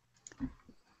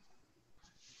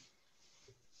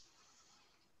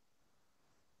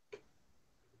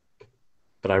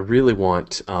 But I really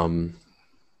want. We'll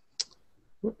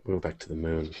go back to the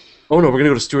moon. Oh no, we're gonna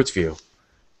go to Stuart's view.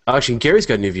 Actually, Gary's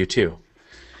got a new view too.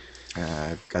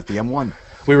 Got the M1.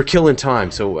 We were killing time,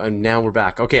 so now we're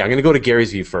back. Okay, I'm gonna go to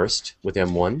Gary's view first with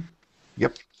M1.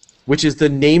 Yep. Which is the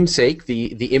namesake, the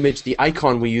image, the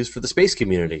icon we use for the space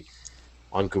community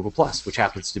on Google+, which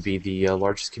happens to be the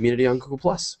largest community on Google+.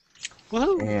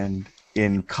 Woohoo! And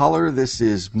in color, this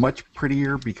is much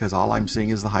prettier because all I'm seeing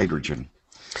is the hydrogen.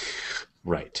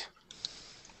 Right.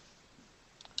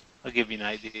 I'll give you an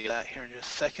idea of that here in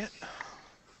just a second.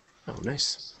 Oh,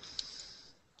 nice.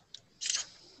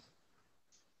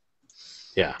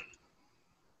 Yeah.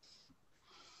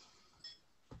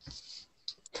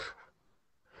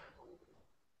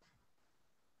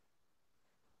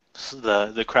 is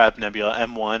the Crab Nebula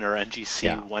M1 or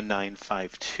NGC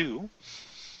 1952.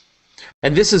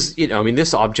 And this is,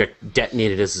 this object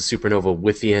detonated as a supernova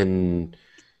within,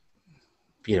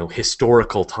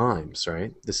 historical times,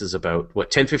 right? This is about,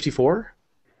 1054? I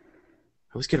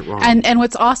always get it wrong. And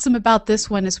what's awesome about this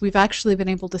one is we've actually been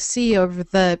able to see over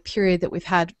the period that we've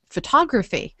had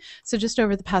photography, so just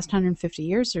over the past 150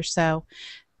 years or so,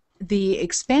 the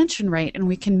expansion rate, and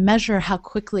we can measure how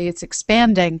quickly it's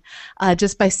expanding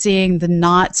just by seeing the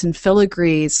knots and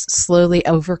filigrees slowly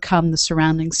overcome the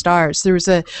surrounding stars. There was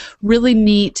a really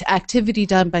neat activity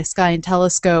done by Sky and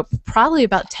Telescope probably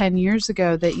about 10 years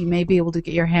ago that you may be able to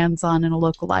get your hands on in a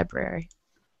local library.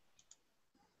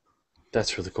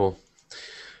 That's really cool.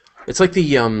 It's like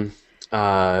the was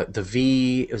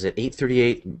it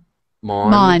 838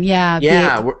 Mon? Mon, yeah.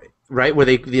 Yeah, right, where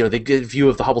they get a view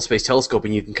of the Hubble Space Telescope,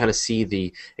 and you can kind of see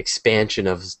the expansion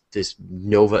of this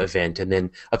nova event, and then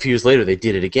a few years later they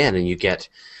did it again, and you get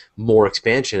more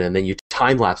expansion, and then you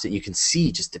time lapse it. You can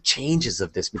see just the changes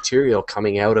of this material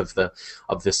coming out of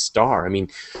this star. I mean,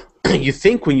 you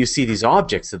think when you see these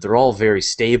objects that they're all very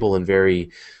stable and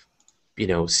very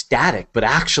static, but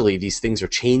actually these things are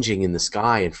changing in the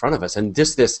sky in front of us, and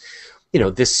this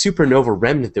supernova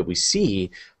remnant that we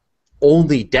see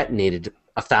only detonated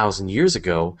 1,000 years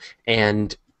ago,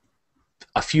 and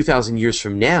a few thousand years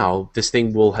from now, this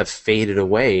thing will have faded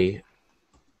away,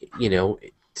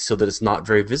 so that it's not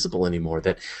very visible anymore.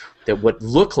 That what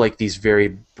look like these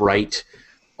very bright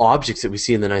objects that we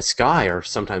see in the night sky are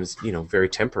sometimes, very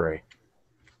temporary.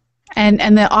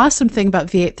 And the awesome thing about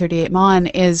V838 Mon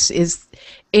is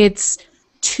it's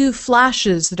two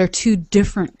flashes that are two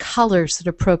different colors that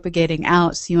are propagating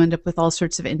out, so you end up with all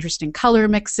sorts of interesting color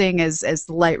mixing as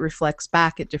the light reflects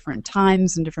back at different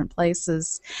times and different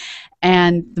places.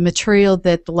 And the material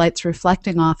that the light's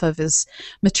reflecting off of is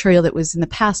material that was in the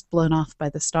past blown off by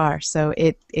the star. So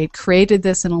it created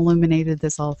this and illuminated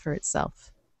this all for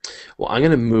itself. Well, I'm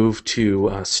going to move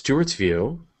to Stuart's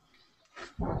view,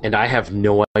 and I have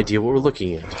no idea what we're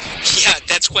looking at. Yeah,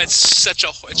 that's what's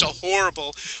it's a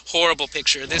horrible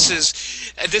picture. This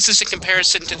is a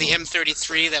comparison to the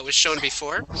M33 that was shown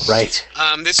before. Right.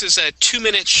 This is a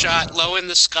 2-minute shot low in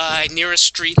the sky near a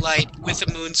street light with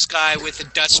a moon sky with a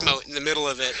dust mote in the middle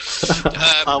of it.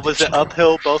 Was it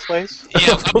uphill both ways?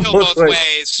 Yeah, uphill both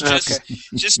ways. Okay.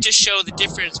 Just to show the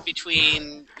difference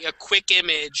between a quick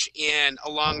image and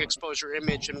a long exposure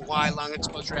image, and why long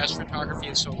exposure astrophotography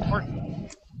is so important.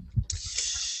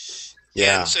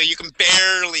 Yeah. And so you can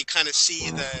barely kind of see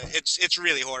it's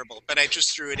really horrible, but I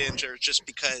just threw it in just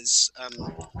because I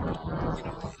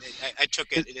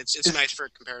took it. It's nice for a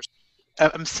comparison.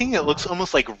 I'm seeing it looks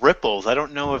almost like ripples. I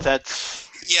don't know if that's...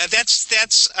 Yeah, that's the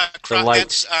light.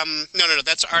 That's no,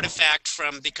 that's artifact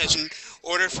because in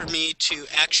order for me to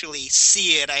actually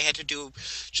see it, I had to do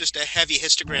just a heavy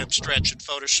histogram stretch in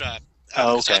Photoshop.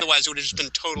 Okay. Otherwise, it would have just been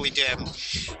totally dim,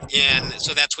 and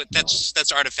so that's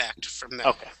artifact from that.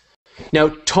 Okay. Now,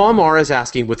 Tom R. is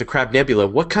asking, with the Crab Nebula,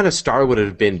 what kind of star would it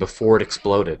have been before it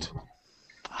exploded?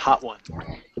 Hot one.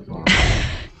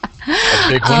 A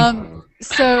big one?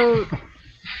 So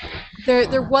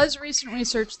there was recent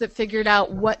research that figured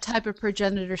out what type of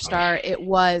progenitor star it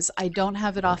was. I don't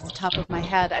have it off the top of my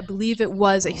head. I believe it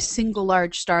was a single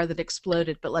large star that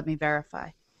exploded, but let me verify.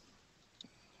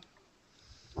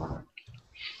 I'm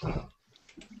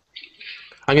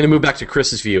going to move back to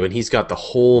Chris's view, and he's got the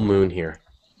whole moon here.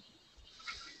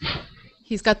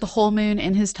 He's got the whole moon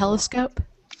in his telescope?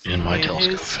 In my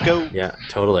telescope. Yeah,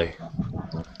 totally.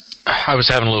 I was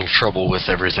having a little trouble with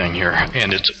everything here,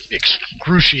 and it's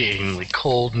excruciatingly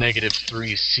cold,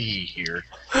 -3°C here.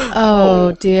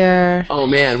 Oh dear. Oh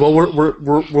man. Well,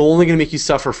 we're only going to make you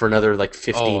suffer for another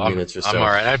 15 minutes or so. I'm all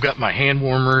right. I've got my hand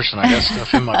warmers and I got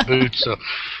stuff in my boots, so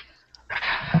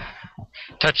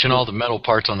touching all the metal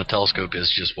parts on the telescope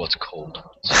is just what's cold.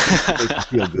 I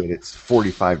feel good. It's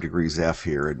 45 degrees F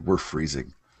here, and we're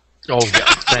freezing. Oh,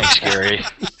 God, thanks, Gary.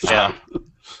 Yeah.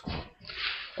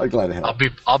 I'm glad to help.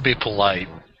 I'll be polite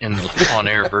in the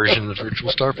on-air version of the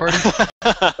Virtual Star Party.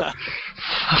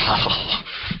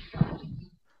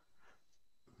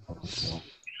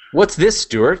 What's this,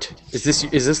 Stuart? Is this?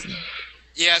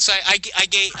 Yes, I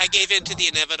gave in to the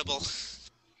inevitable.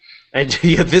 And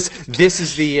yeah, this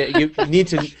is the you need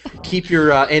to keep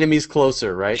your enemies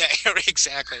closer, right? Yeah,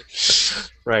 exactly.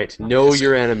 Right. Know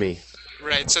your enemy.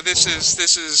 Right. So this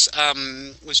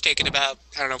was taken about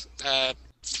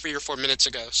 3 or 4 minutes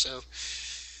ago. So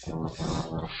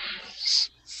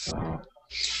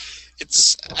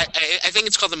it's I think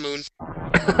it's called the moon.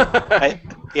 I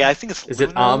think it's. Is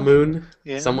it a moon?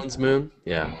 Yeah. Someone's moon?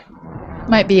 Yeah.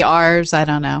 Might be ours, I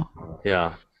don't know.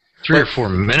 Yeah. 3 or 4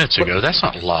 minutes ago. That's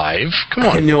not live. Come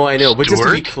on. I know. But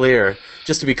Stuart.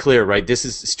 just to be clear, right? This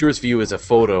is Stuart's view as a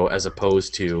photo, as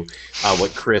opposed to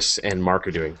what Chris and Mark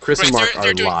are doing. Chris and Mark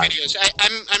they're are doing live. videos.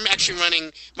 I'm actually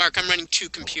running, Mark, I'm running 2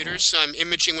 computers, so I'm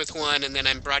imaging with one and then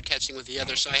I'm broadcasting with the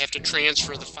other, so I have to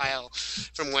transfer the file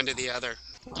from one to the other.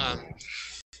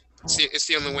 It's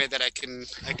the only way that I can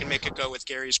make it go with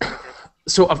Gary's program.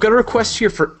 So I've got a request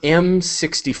here for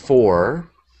M64,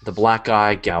 the Black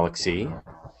Eye Galaxy.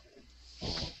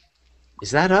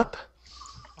 Is that up?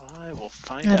 I will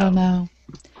find out. I don't know.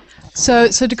 So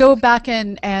to go back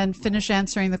and finish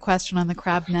answering the question on the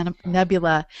Crab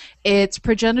Nebula, its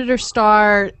progenitor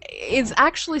star is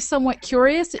actually somewhat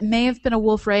curious. It may have been a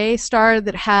Wolf-Rayet star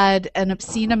that had an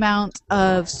obscene amount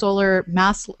of stellar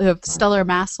mass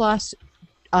loss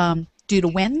due to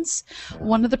winds.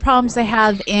 One of the problems they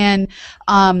have in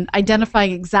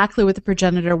identifying exactly what the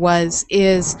progenitor was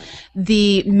is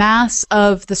the mass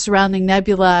of the surrounding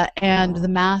nebula and the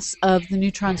mass of the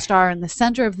neutron star in the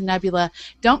center of the nebula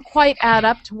don't quite add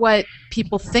up to what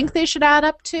people think they should add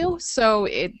up to, so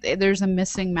there's a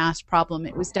missing mass problem.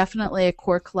 It was definitely a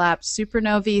core collapse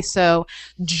supernovae, so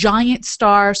giant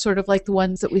star, sort of like the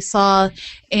ones that we saw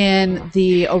in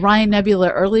the Orion Nebula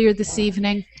earlier this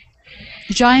evening.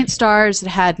 Giant stars that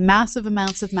had massive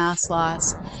amounts of mass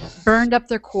loss, burned up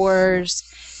their cores,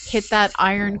 hit that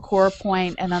iron core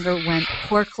point, and underwent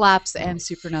core collapse and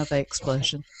supernova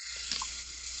explosion.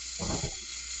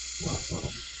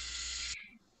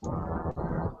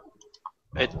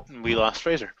 We lost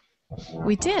Fraser.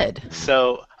 We did.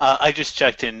 So I just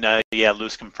checked in. Yeah,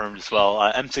 Luce confirmed as well.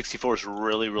 M64 is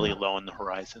really, really low on the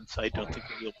horizon, so I don't think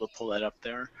we'll be able to pull that up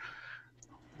there.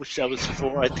 Which that was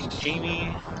for, I think,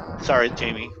 Jamie. Sorry,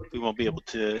 Jamie, we won't be able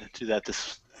to do that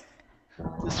this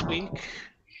week.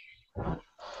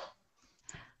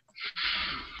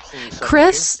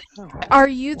 Chris, are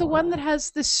you the one that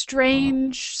has the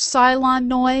strange Cylon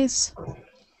noise?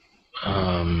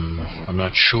 I'm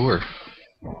not sure.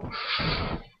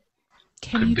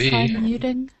 Can you Could try be.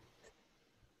 muting?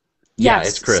 Yeah, Yes,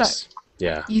 it's Chris. so-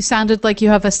 Yeah. You sounded like you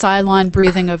have a Cylon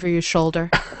breathing over your shoulder.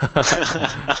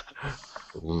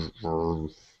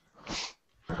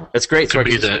 That's great. Could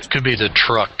be the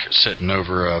truck sitting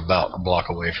over about a block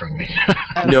away from me.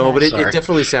 No, but it Sorry.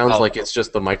 definitely sounds Oh. like it's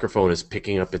just the microphone is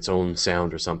picking up its own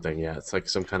sound or something. Yeah, it's like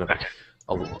some kind of.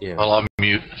 Yeah. Well, I'll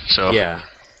mute. So Yeah.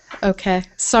 Okay,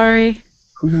 sorry.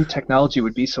 Who knew technology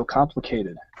would be so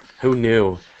complicated? Who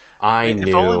knew? I If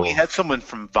knew. only we had someone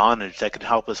from Vonage that could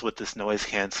help us with this noise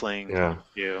canceling. Yeah.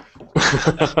 view.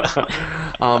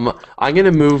 I'm going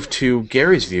to move to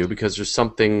Gary's view because there's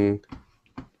something.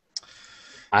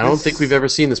 I don't think we've ever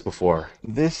seen this before.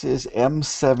 This is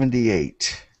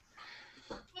M78.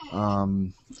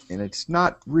 And it's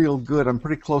not real good. I'm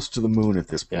pretty close to the moon at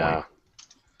this point. Yeah.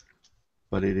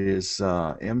 But it is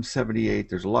M78.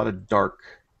 There's a lot of dark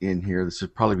in here. This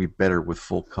would probably be better with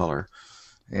full color.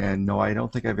 And no, I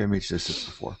don't think I've imaged this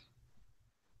before.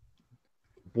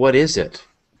 What is it?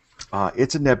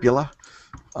 It's a nebula.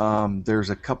 There's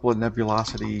a couple of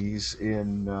nebulosities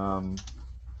in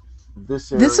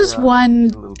this area. This is a one.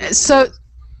 little bit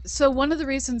So one of the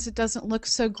reasons it doesn't look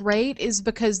so great is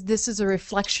because this is a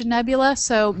reflection nebula.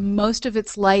 So most of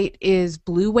its light is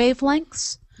blue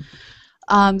wavelengths.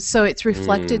 So it's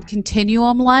reflected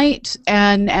continuum light,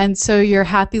 and so your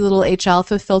happy little H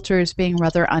alpha filter is being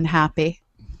rather unhappy.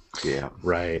 Yeah.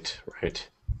 Right.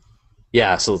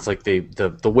 Yeah, so it's like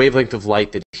the wavelength of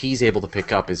light that he's able to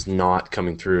pick up is not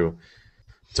coming through.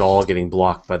 It's all getting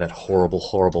blocked by that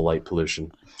horrible light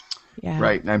pollution. Yeah.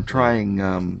 Right, and I'm trying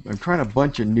a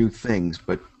bunch of new things,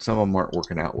 but some of them aren't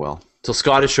working out well. So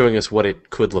Scott is showing us what it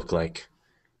could look like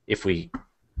if we're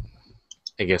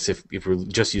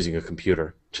just using a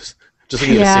computer, just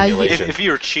looking at a simulation. If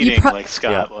you were cheating like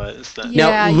Scott was, then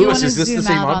Now, you Lewis, wanna is this the zoom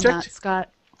same out on object? that, Scott.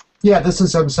 Yeah, this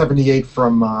is M78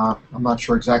 from, I'm not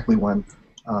sure exactly when,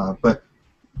 but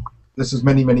this is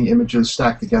many images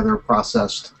stacked together,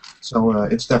 processed, so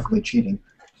it's definitely cheating.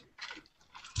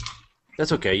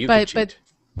 That's okay. You can cheat.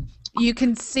 But you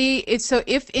can see it. So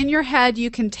if in your head you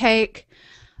can take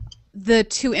the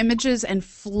two images and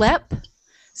flip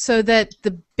so that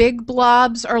the big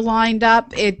blobs are lined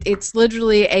up, it's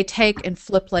literally a take and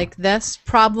flip like this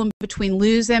problem between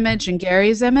Lou's image and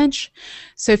Gary's image.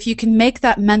 So if you can make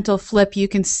that mental flip, you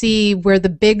can see where the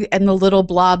big and the little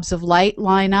blobs of light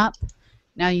line up.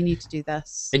 Now you need to do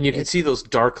this. And you can see those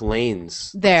dark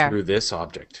lanes there through this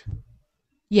object.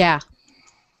 Yeah.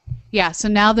 Yeah, so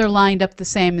now they're lined up the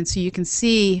same, and so you can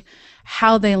see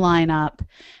how they line up.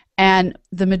 And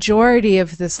the majority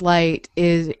of this light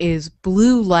is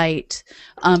blue light,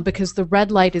 because the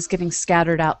red light is getting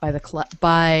scattered out by the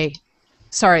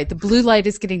blue light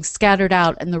is getting scattered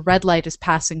out and the red light is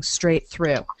passing straight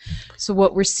through. So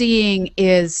what we're seeing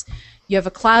is you have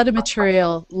a cloud of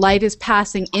material, light is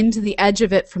passing into the edge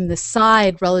of it from the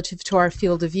side relative to our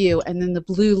field of view, and then the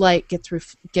blue light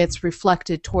gets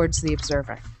reflected towards the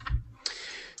observer.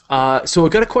 So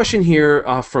I've got a question here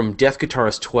from Death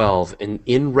Guitarist 12. And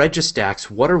in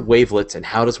Registax, what are wavelets and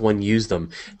how does one use them?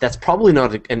 That's probably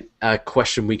not a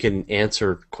question we can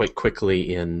answer quite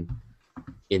quickly in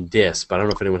this, but I don't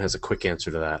know if anyone has a quick answer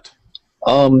to that.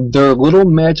 They're little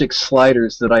magic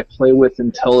sliders that I play with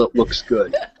until it looks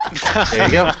good. There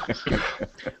you go.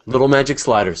 Little magic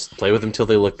sliders. Play with them till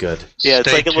they look good. Yeah, it's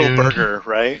Stay like a little tuned. burger,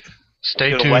 right?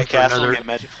 Stay Go to tuned White for Castle and another get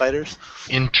magic sliders.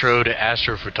 intro to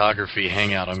astrophotography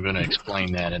hangout. I'm going to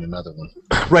explain that in another one.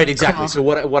 Right, exactly. So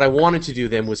what I wanted to do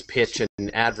then was pitch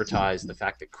and advertise the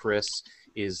fact that Chris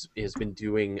has been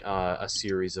doing a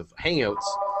series of hangouts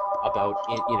about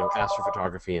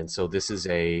astrophotography, and so this is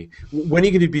when are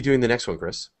you going to be doing the next one,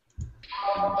 Chris?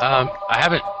 I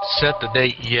haven't set the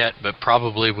date yet, but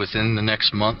probably within the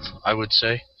next month, I would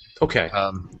say. Okay.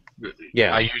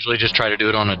 Yeah. I usually just try to do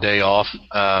it on a day off.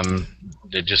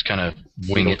 They just kind of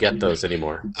We wing don't it. get those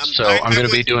anymore. So I'm going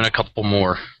to be doing a couple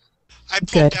more. I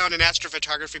pulled down an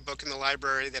astrophotography book in the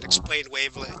library that explained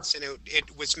wavelets, and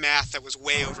it was math that was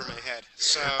way over my head.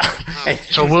 So,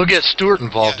 So we'll get Stuart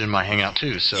involved in my hangout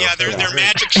too. So yeah, they're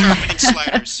magic sharpening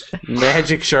sliders.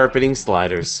 Magic sharpening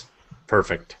sliders.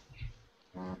 Perfect.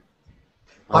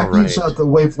 I use the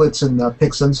wavelets in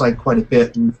PixInsight quite a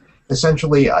bit, and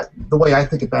essentially the way I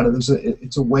think about it is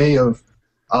it's a way of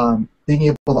being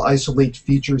able to isolate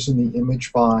features in the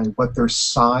image by what their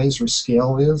size or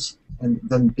scale is, and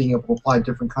then being able to apply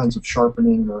different kinds of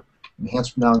sharpening or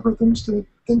enhancement algorithms to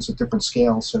things at different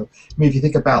scales. So, I mean, if you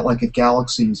think about like a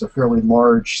galaxy is a fairly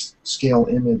large scale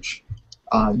image,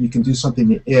 you can do something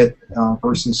to it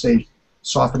versus, say,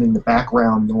 softening the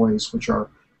background noise, which are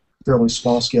fairly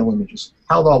small scale images.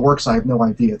 How it all works, I have no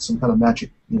idea. It's some kind of magic,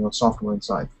 software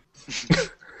inside.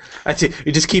 I see.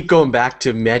 You just keep going back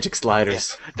to magic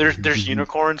sliders. Yeah. There's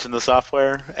unicorns in the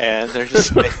software, and they're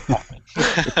just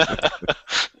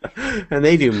and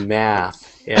they do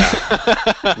math.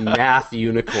 Yeah, math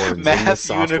unicorns. In the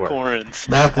software. Unicorns.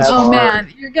 Math is Oh hard.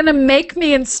 man, you're gonna make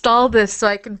me install this so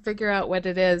I can figure out what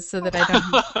it is, so that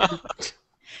I don't.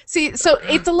 See, so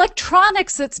it's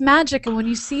electronics that's magic, and when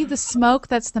you see the smoke,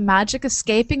 that's the magic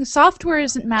escaping. Software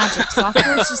isn't magic.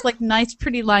 Software is just like nice,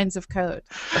 pretty lines of code.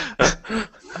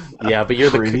 Yeah, but you're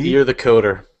the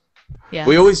coder. Yeah.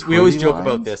 We always Pretty joke lines.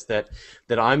 about this that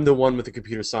I'm the one with the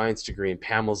computer science degree and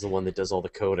Pamela's the one that does all the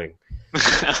coding.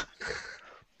 That's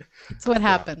what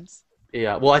happens.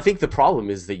 Yeah, well, I think the problem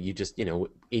is that you just,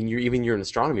 even your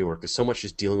astronomy work, there's so much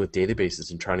just dealing with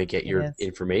databases and trying to get your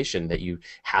information that you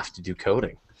have to do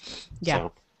coding. Yeah.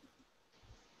 So,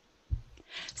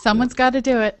 Someone's got to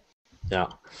do it. yeah.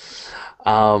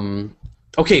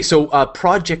 Okay, so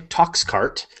Project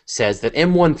Toxcart says that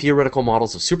M1 theoretical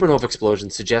models of supernova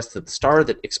explosions suggest that the star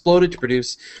that exploded to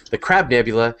produce the Crab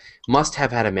Nebula must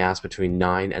have had a mass between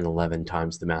 9 and 11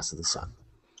 times the mass of the Sun.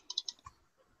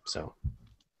 So...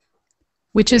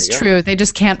 Which is true. They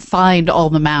just can't find all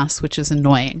the mass, which is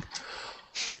annoying.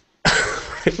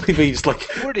 Just like,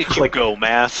 where did you go,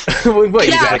 math? wait, Get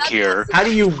yeah, back here. how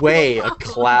do you weigh a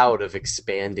cloud of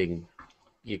expanding,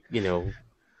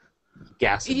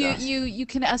 gas and dust? You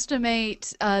can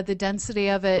estimate the density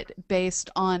of it based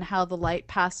on how the light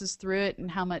passes through it and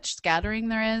how much scattering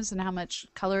there is and how much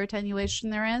color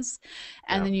attenuation there is.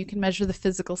 And then you can measure the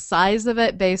physical size of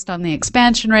it based on the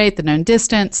expansion rate, the known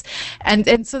distance.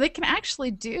 And so they can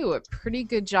actually do a pretty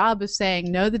good job of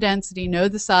saying, know the density, know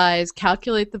the size,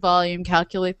 calculate the volume,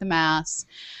 calculate the mass,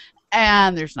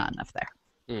 and there's not enough there.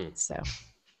 So...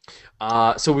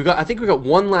 So I think we got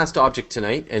one last object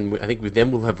tonight, and I think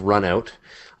then we'll have run out,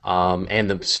 and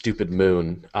the stupid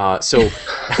moon. So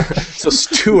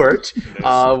Stuart,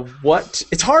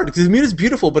 it's hard because the moon is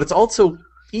beautiful, but it's also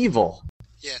evil.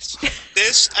 Yes.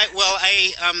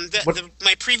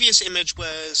 My previous image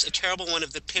was a terrible one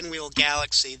of the Pinwheel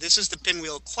Galaxy. This is the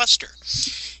Pinwheel Cluster.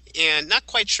 And not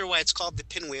quite sure why it's called the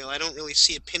pinwheel. I don't really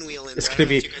see a pinwheel in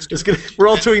there. We're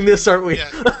all doing this, aren't we?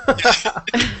 Yeah.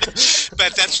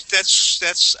 But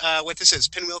that's what this is,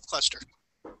 pinwheel cluster.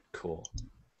 Cool.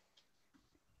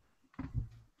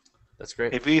 That's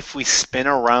great. Maybe if we spin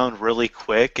around really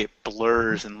quick, it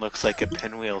blurs and looks like a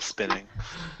pinwheel spinning.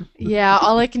 Yeah,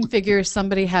 all I can figure is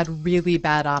somebody had really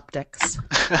bad optics.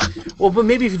 Well, but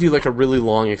maybe if you do like a really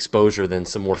long exposure, then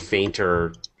some more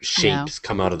fainter shapes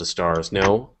come out of the stars.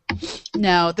 No?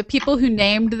 No, the people who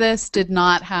named this did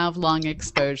not have long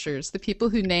exposures. The people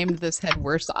who named this had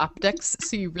worse optics,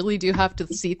 so you really do have to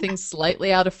see things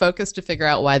slightly out of focus to figure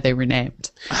out why they were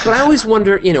named. But I always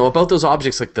wonder, about those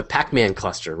objects like the Pac-Man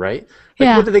cluster, right? Like,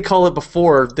 Yeah. what did they call it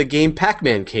before the game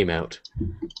Pac-Man came out?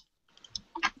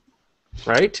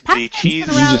 Right? The cheese.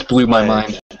 You just blew my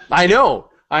mind. I know.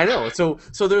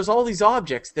 So there's all these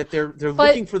objects that they're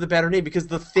looking for the better name because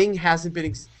the thing hasn't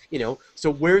been,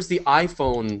 So where's the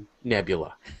iPhone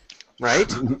nebula,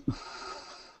 right?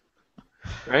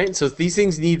 Right. So these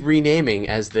things need renaming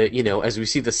as as we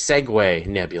see the Segway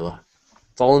nebula.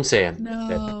 That's all I'm saying.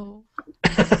 No.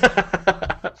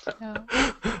 No.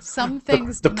 Some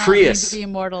things the do not Prius. need to be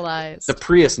immortalized. The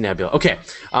Prius nebula. Okay.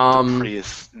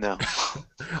 Prius. No.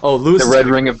 Oh, Lewis. The Red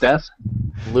Ring of Death?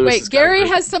 Lewis Wait, Gary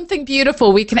has something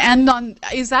beautiful. We can end on.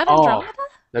 Is that Andromeda?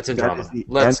 That's That Andromeda. is the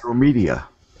Let's Andromeda.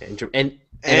 and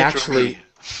actually,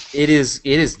 it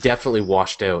is definitely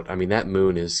washed out. I mean, that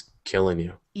moon is killing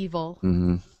you. Evil.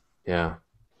 Mm-hmm. Yeah.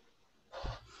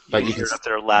 But you can. You're up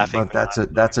there laughing. But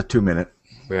that's a 2-minute.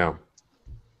 Yeah.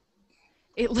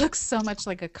 It looks so much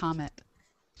like a comet.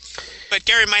 But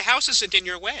Gary, my house isn't in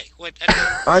your way. What?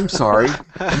 I'm sorry.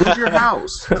 Move your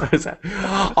house.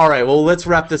 All right. Well, let's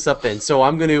wrap this up then. So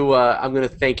I'm gonna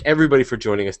thank everybody for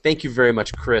joining us. Thank you very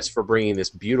much, Chris, for bringing this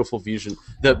beautiful vision,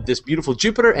 this beautiful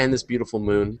Jupiter and this beautiful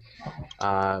moon,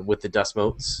 with the dust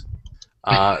motes.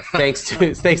 Thanks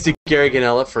to Gary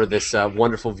Ganella for this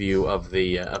wonderful view of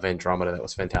Andromeda. That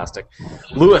was fantastic.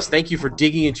 Lewis, thank you for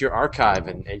digging into your archive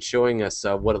and showing us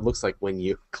what it looks like when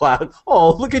you cloud.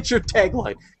 Oh, look at your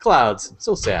tagline, clouds.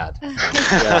 So sad.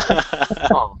 Yeah.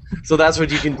 Oh, so that's what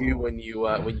you can do when you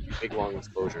do big long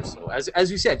exposures. So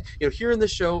as you said, here in the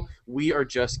show we are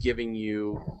just giving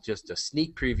you just a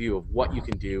sneak preview of what you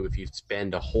can do if you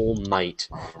spend a whole night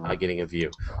getting a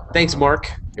view. Thanks,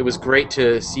 Mark. It was great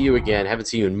to see you again. Haven't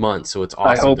seen you in months, so it's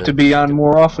awesome. I hope to be on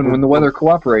more often when the weather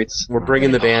cooperates. We're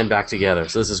bringing the band back together,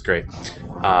 so this is great.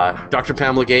 Dr.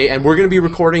 Pamela Gay, and we're going to be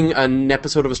recording an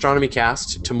episode of Astronomy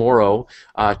Cast tomorrow,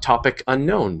 topic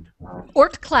unknown.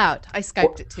 Oort cloud. I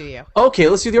Skyped it to you. Okay,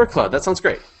 let's do the Oort cloud. That sounds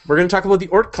great. We're going to talk about the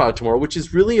Oort cloud tomorrow, which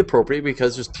is really appropriate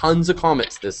because there's tons of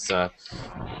comets this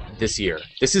year.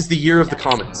 This is the year of the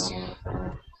comets.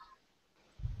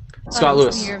 Scott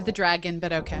Lewis. The year of the dragon,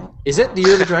 but okay. Is it the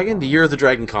year of the dragon? The year of the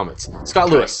dragon comets. Scott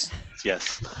Lewis.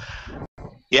 Yes.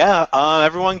 Yeah,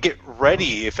 everyone get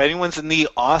ready. If anyone's in the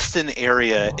Austin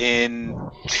area in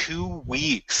 2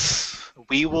 weeks,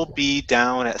 we will be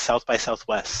down at South by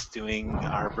Southwest doing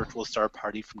our virtual star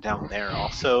party from down there.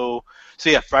 Also, so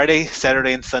yeah, Friday,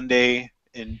 Saturday, and Sunday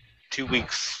in 2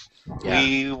 weeks,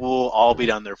 we will all be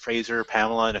down there. Fraser,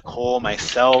 Pamela, Nicole,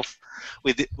 myself.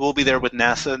 We'll be there with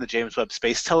NASA and the James Webb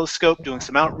Space Telescope doing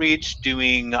some outreach,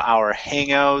 doing our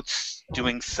hangouts,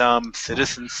 doing some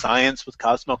citizen science with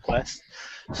CosmoQuest.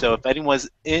 So if anyone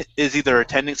is either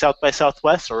attending South by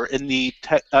Southwest or in the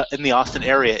Austin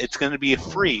area, it's going to be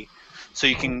free. So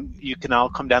you can all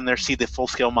come down there, see the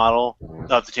full-scale model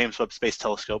of the James Webb Space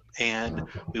Telescope, and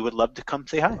we would love to come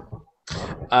say hi.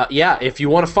 Yeah, if you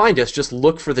want to find us, just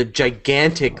look for the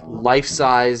gigantic,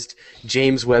 life-sized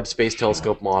James Webb Space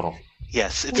Telescope model.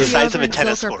 Yes, it's the size of a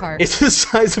tennis court. It's the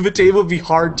size of a table. It would be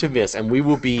hard to miss, and we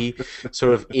will be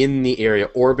sort of in the area,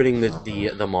 orbiting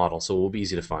the model, so it will be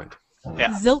easy to find. Yeah.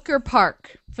 Zilker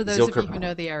Park, for those of you who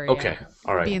know the area. Okay,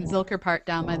 all right. Be in Zilker Park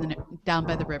down by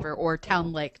the river, or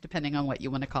Town Lake, depending on what you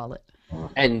want to call it.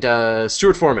 And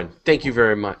Stuart Foreman, thank you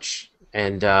very much.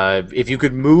 And if you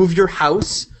could move your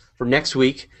house for next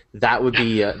week, that would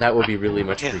be really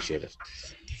much appreciated.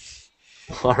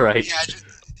 All right. Yeah,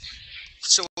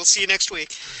 so we'll see you next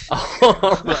week. All right.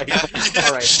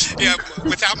 All right. Yeah,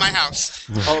 without my house.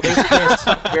 Oh, there's Chris.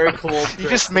 Very cool. You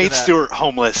just made Stuart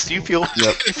homeless. Do you feel,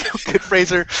 you feel good,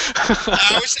 Fraser?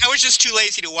 I was just too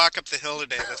lazy to walk up the hill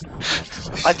today.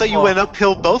 I thought you went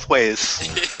uphill both ways.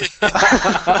 In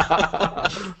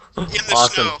the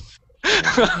snow.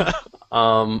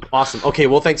 Awesome. Okay,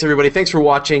 well, thanks everybody. Thanks for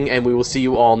watching, and we will see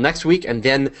you all next week, and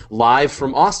then live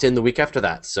from Austin the week after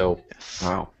that. So,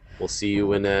 wow. We'll see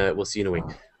you in a week. Good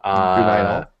night,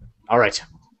 all. All right.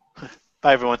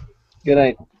 Bye, everyone. Good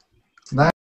night.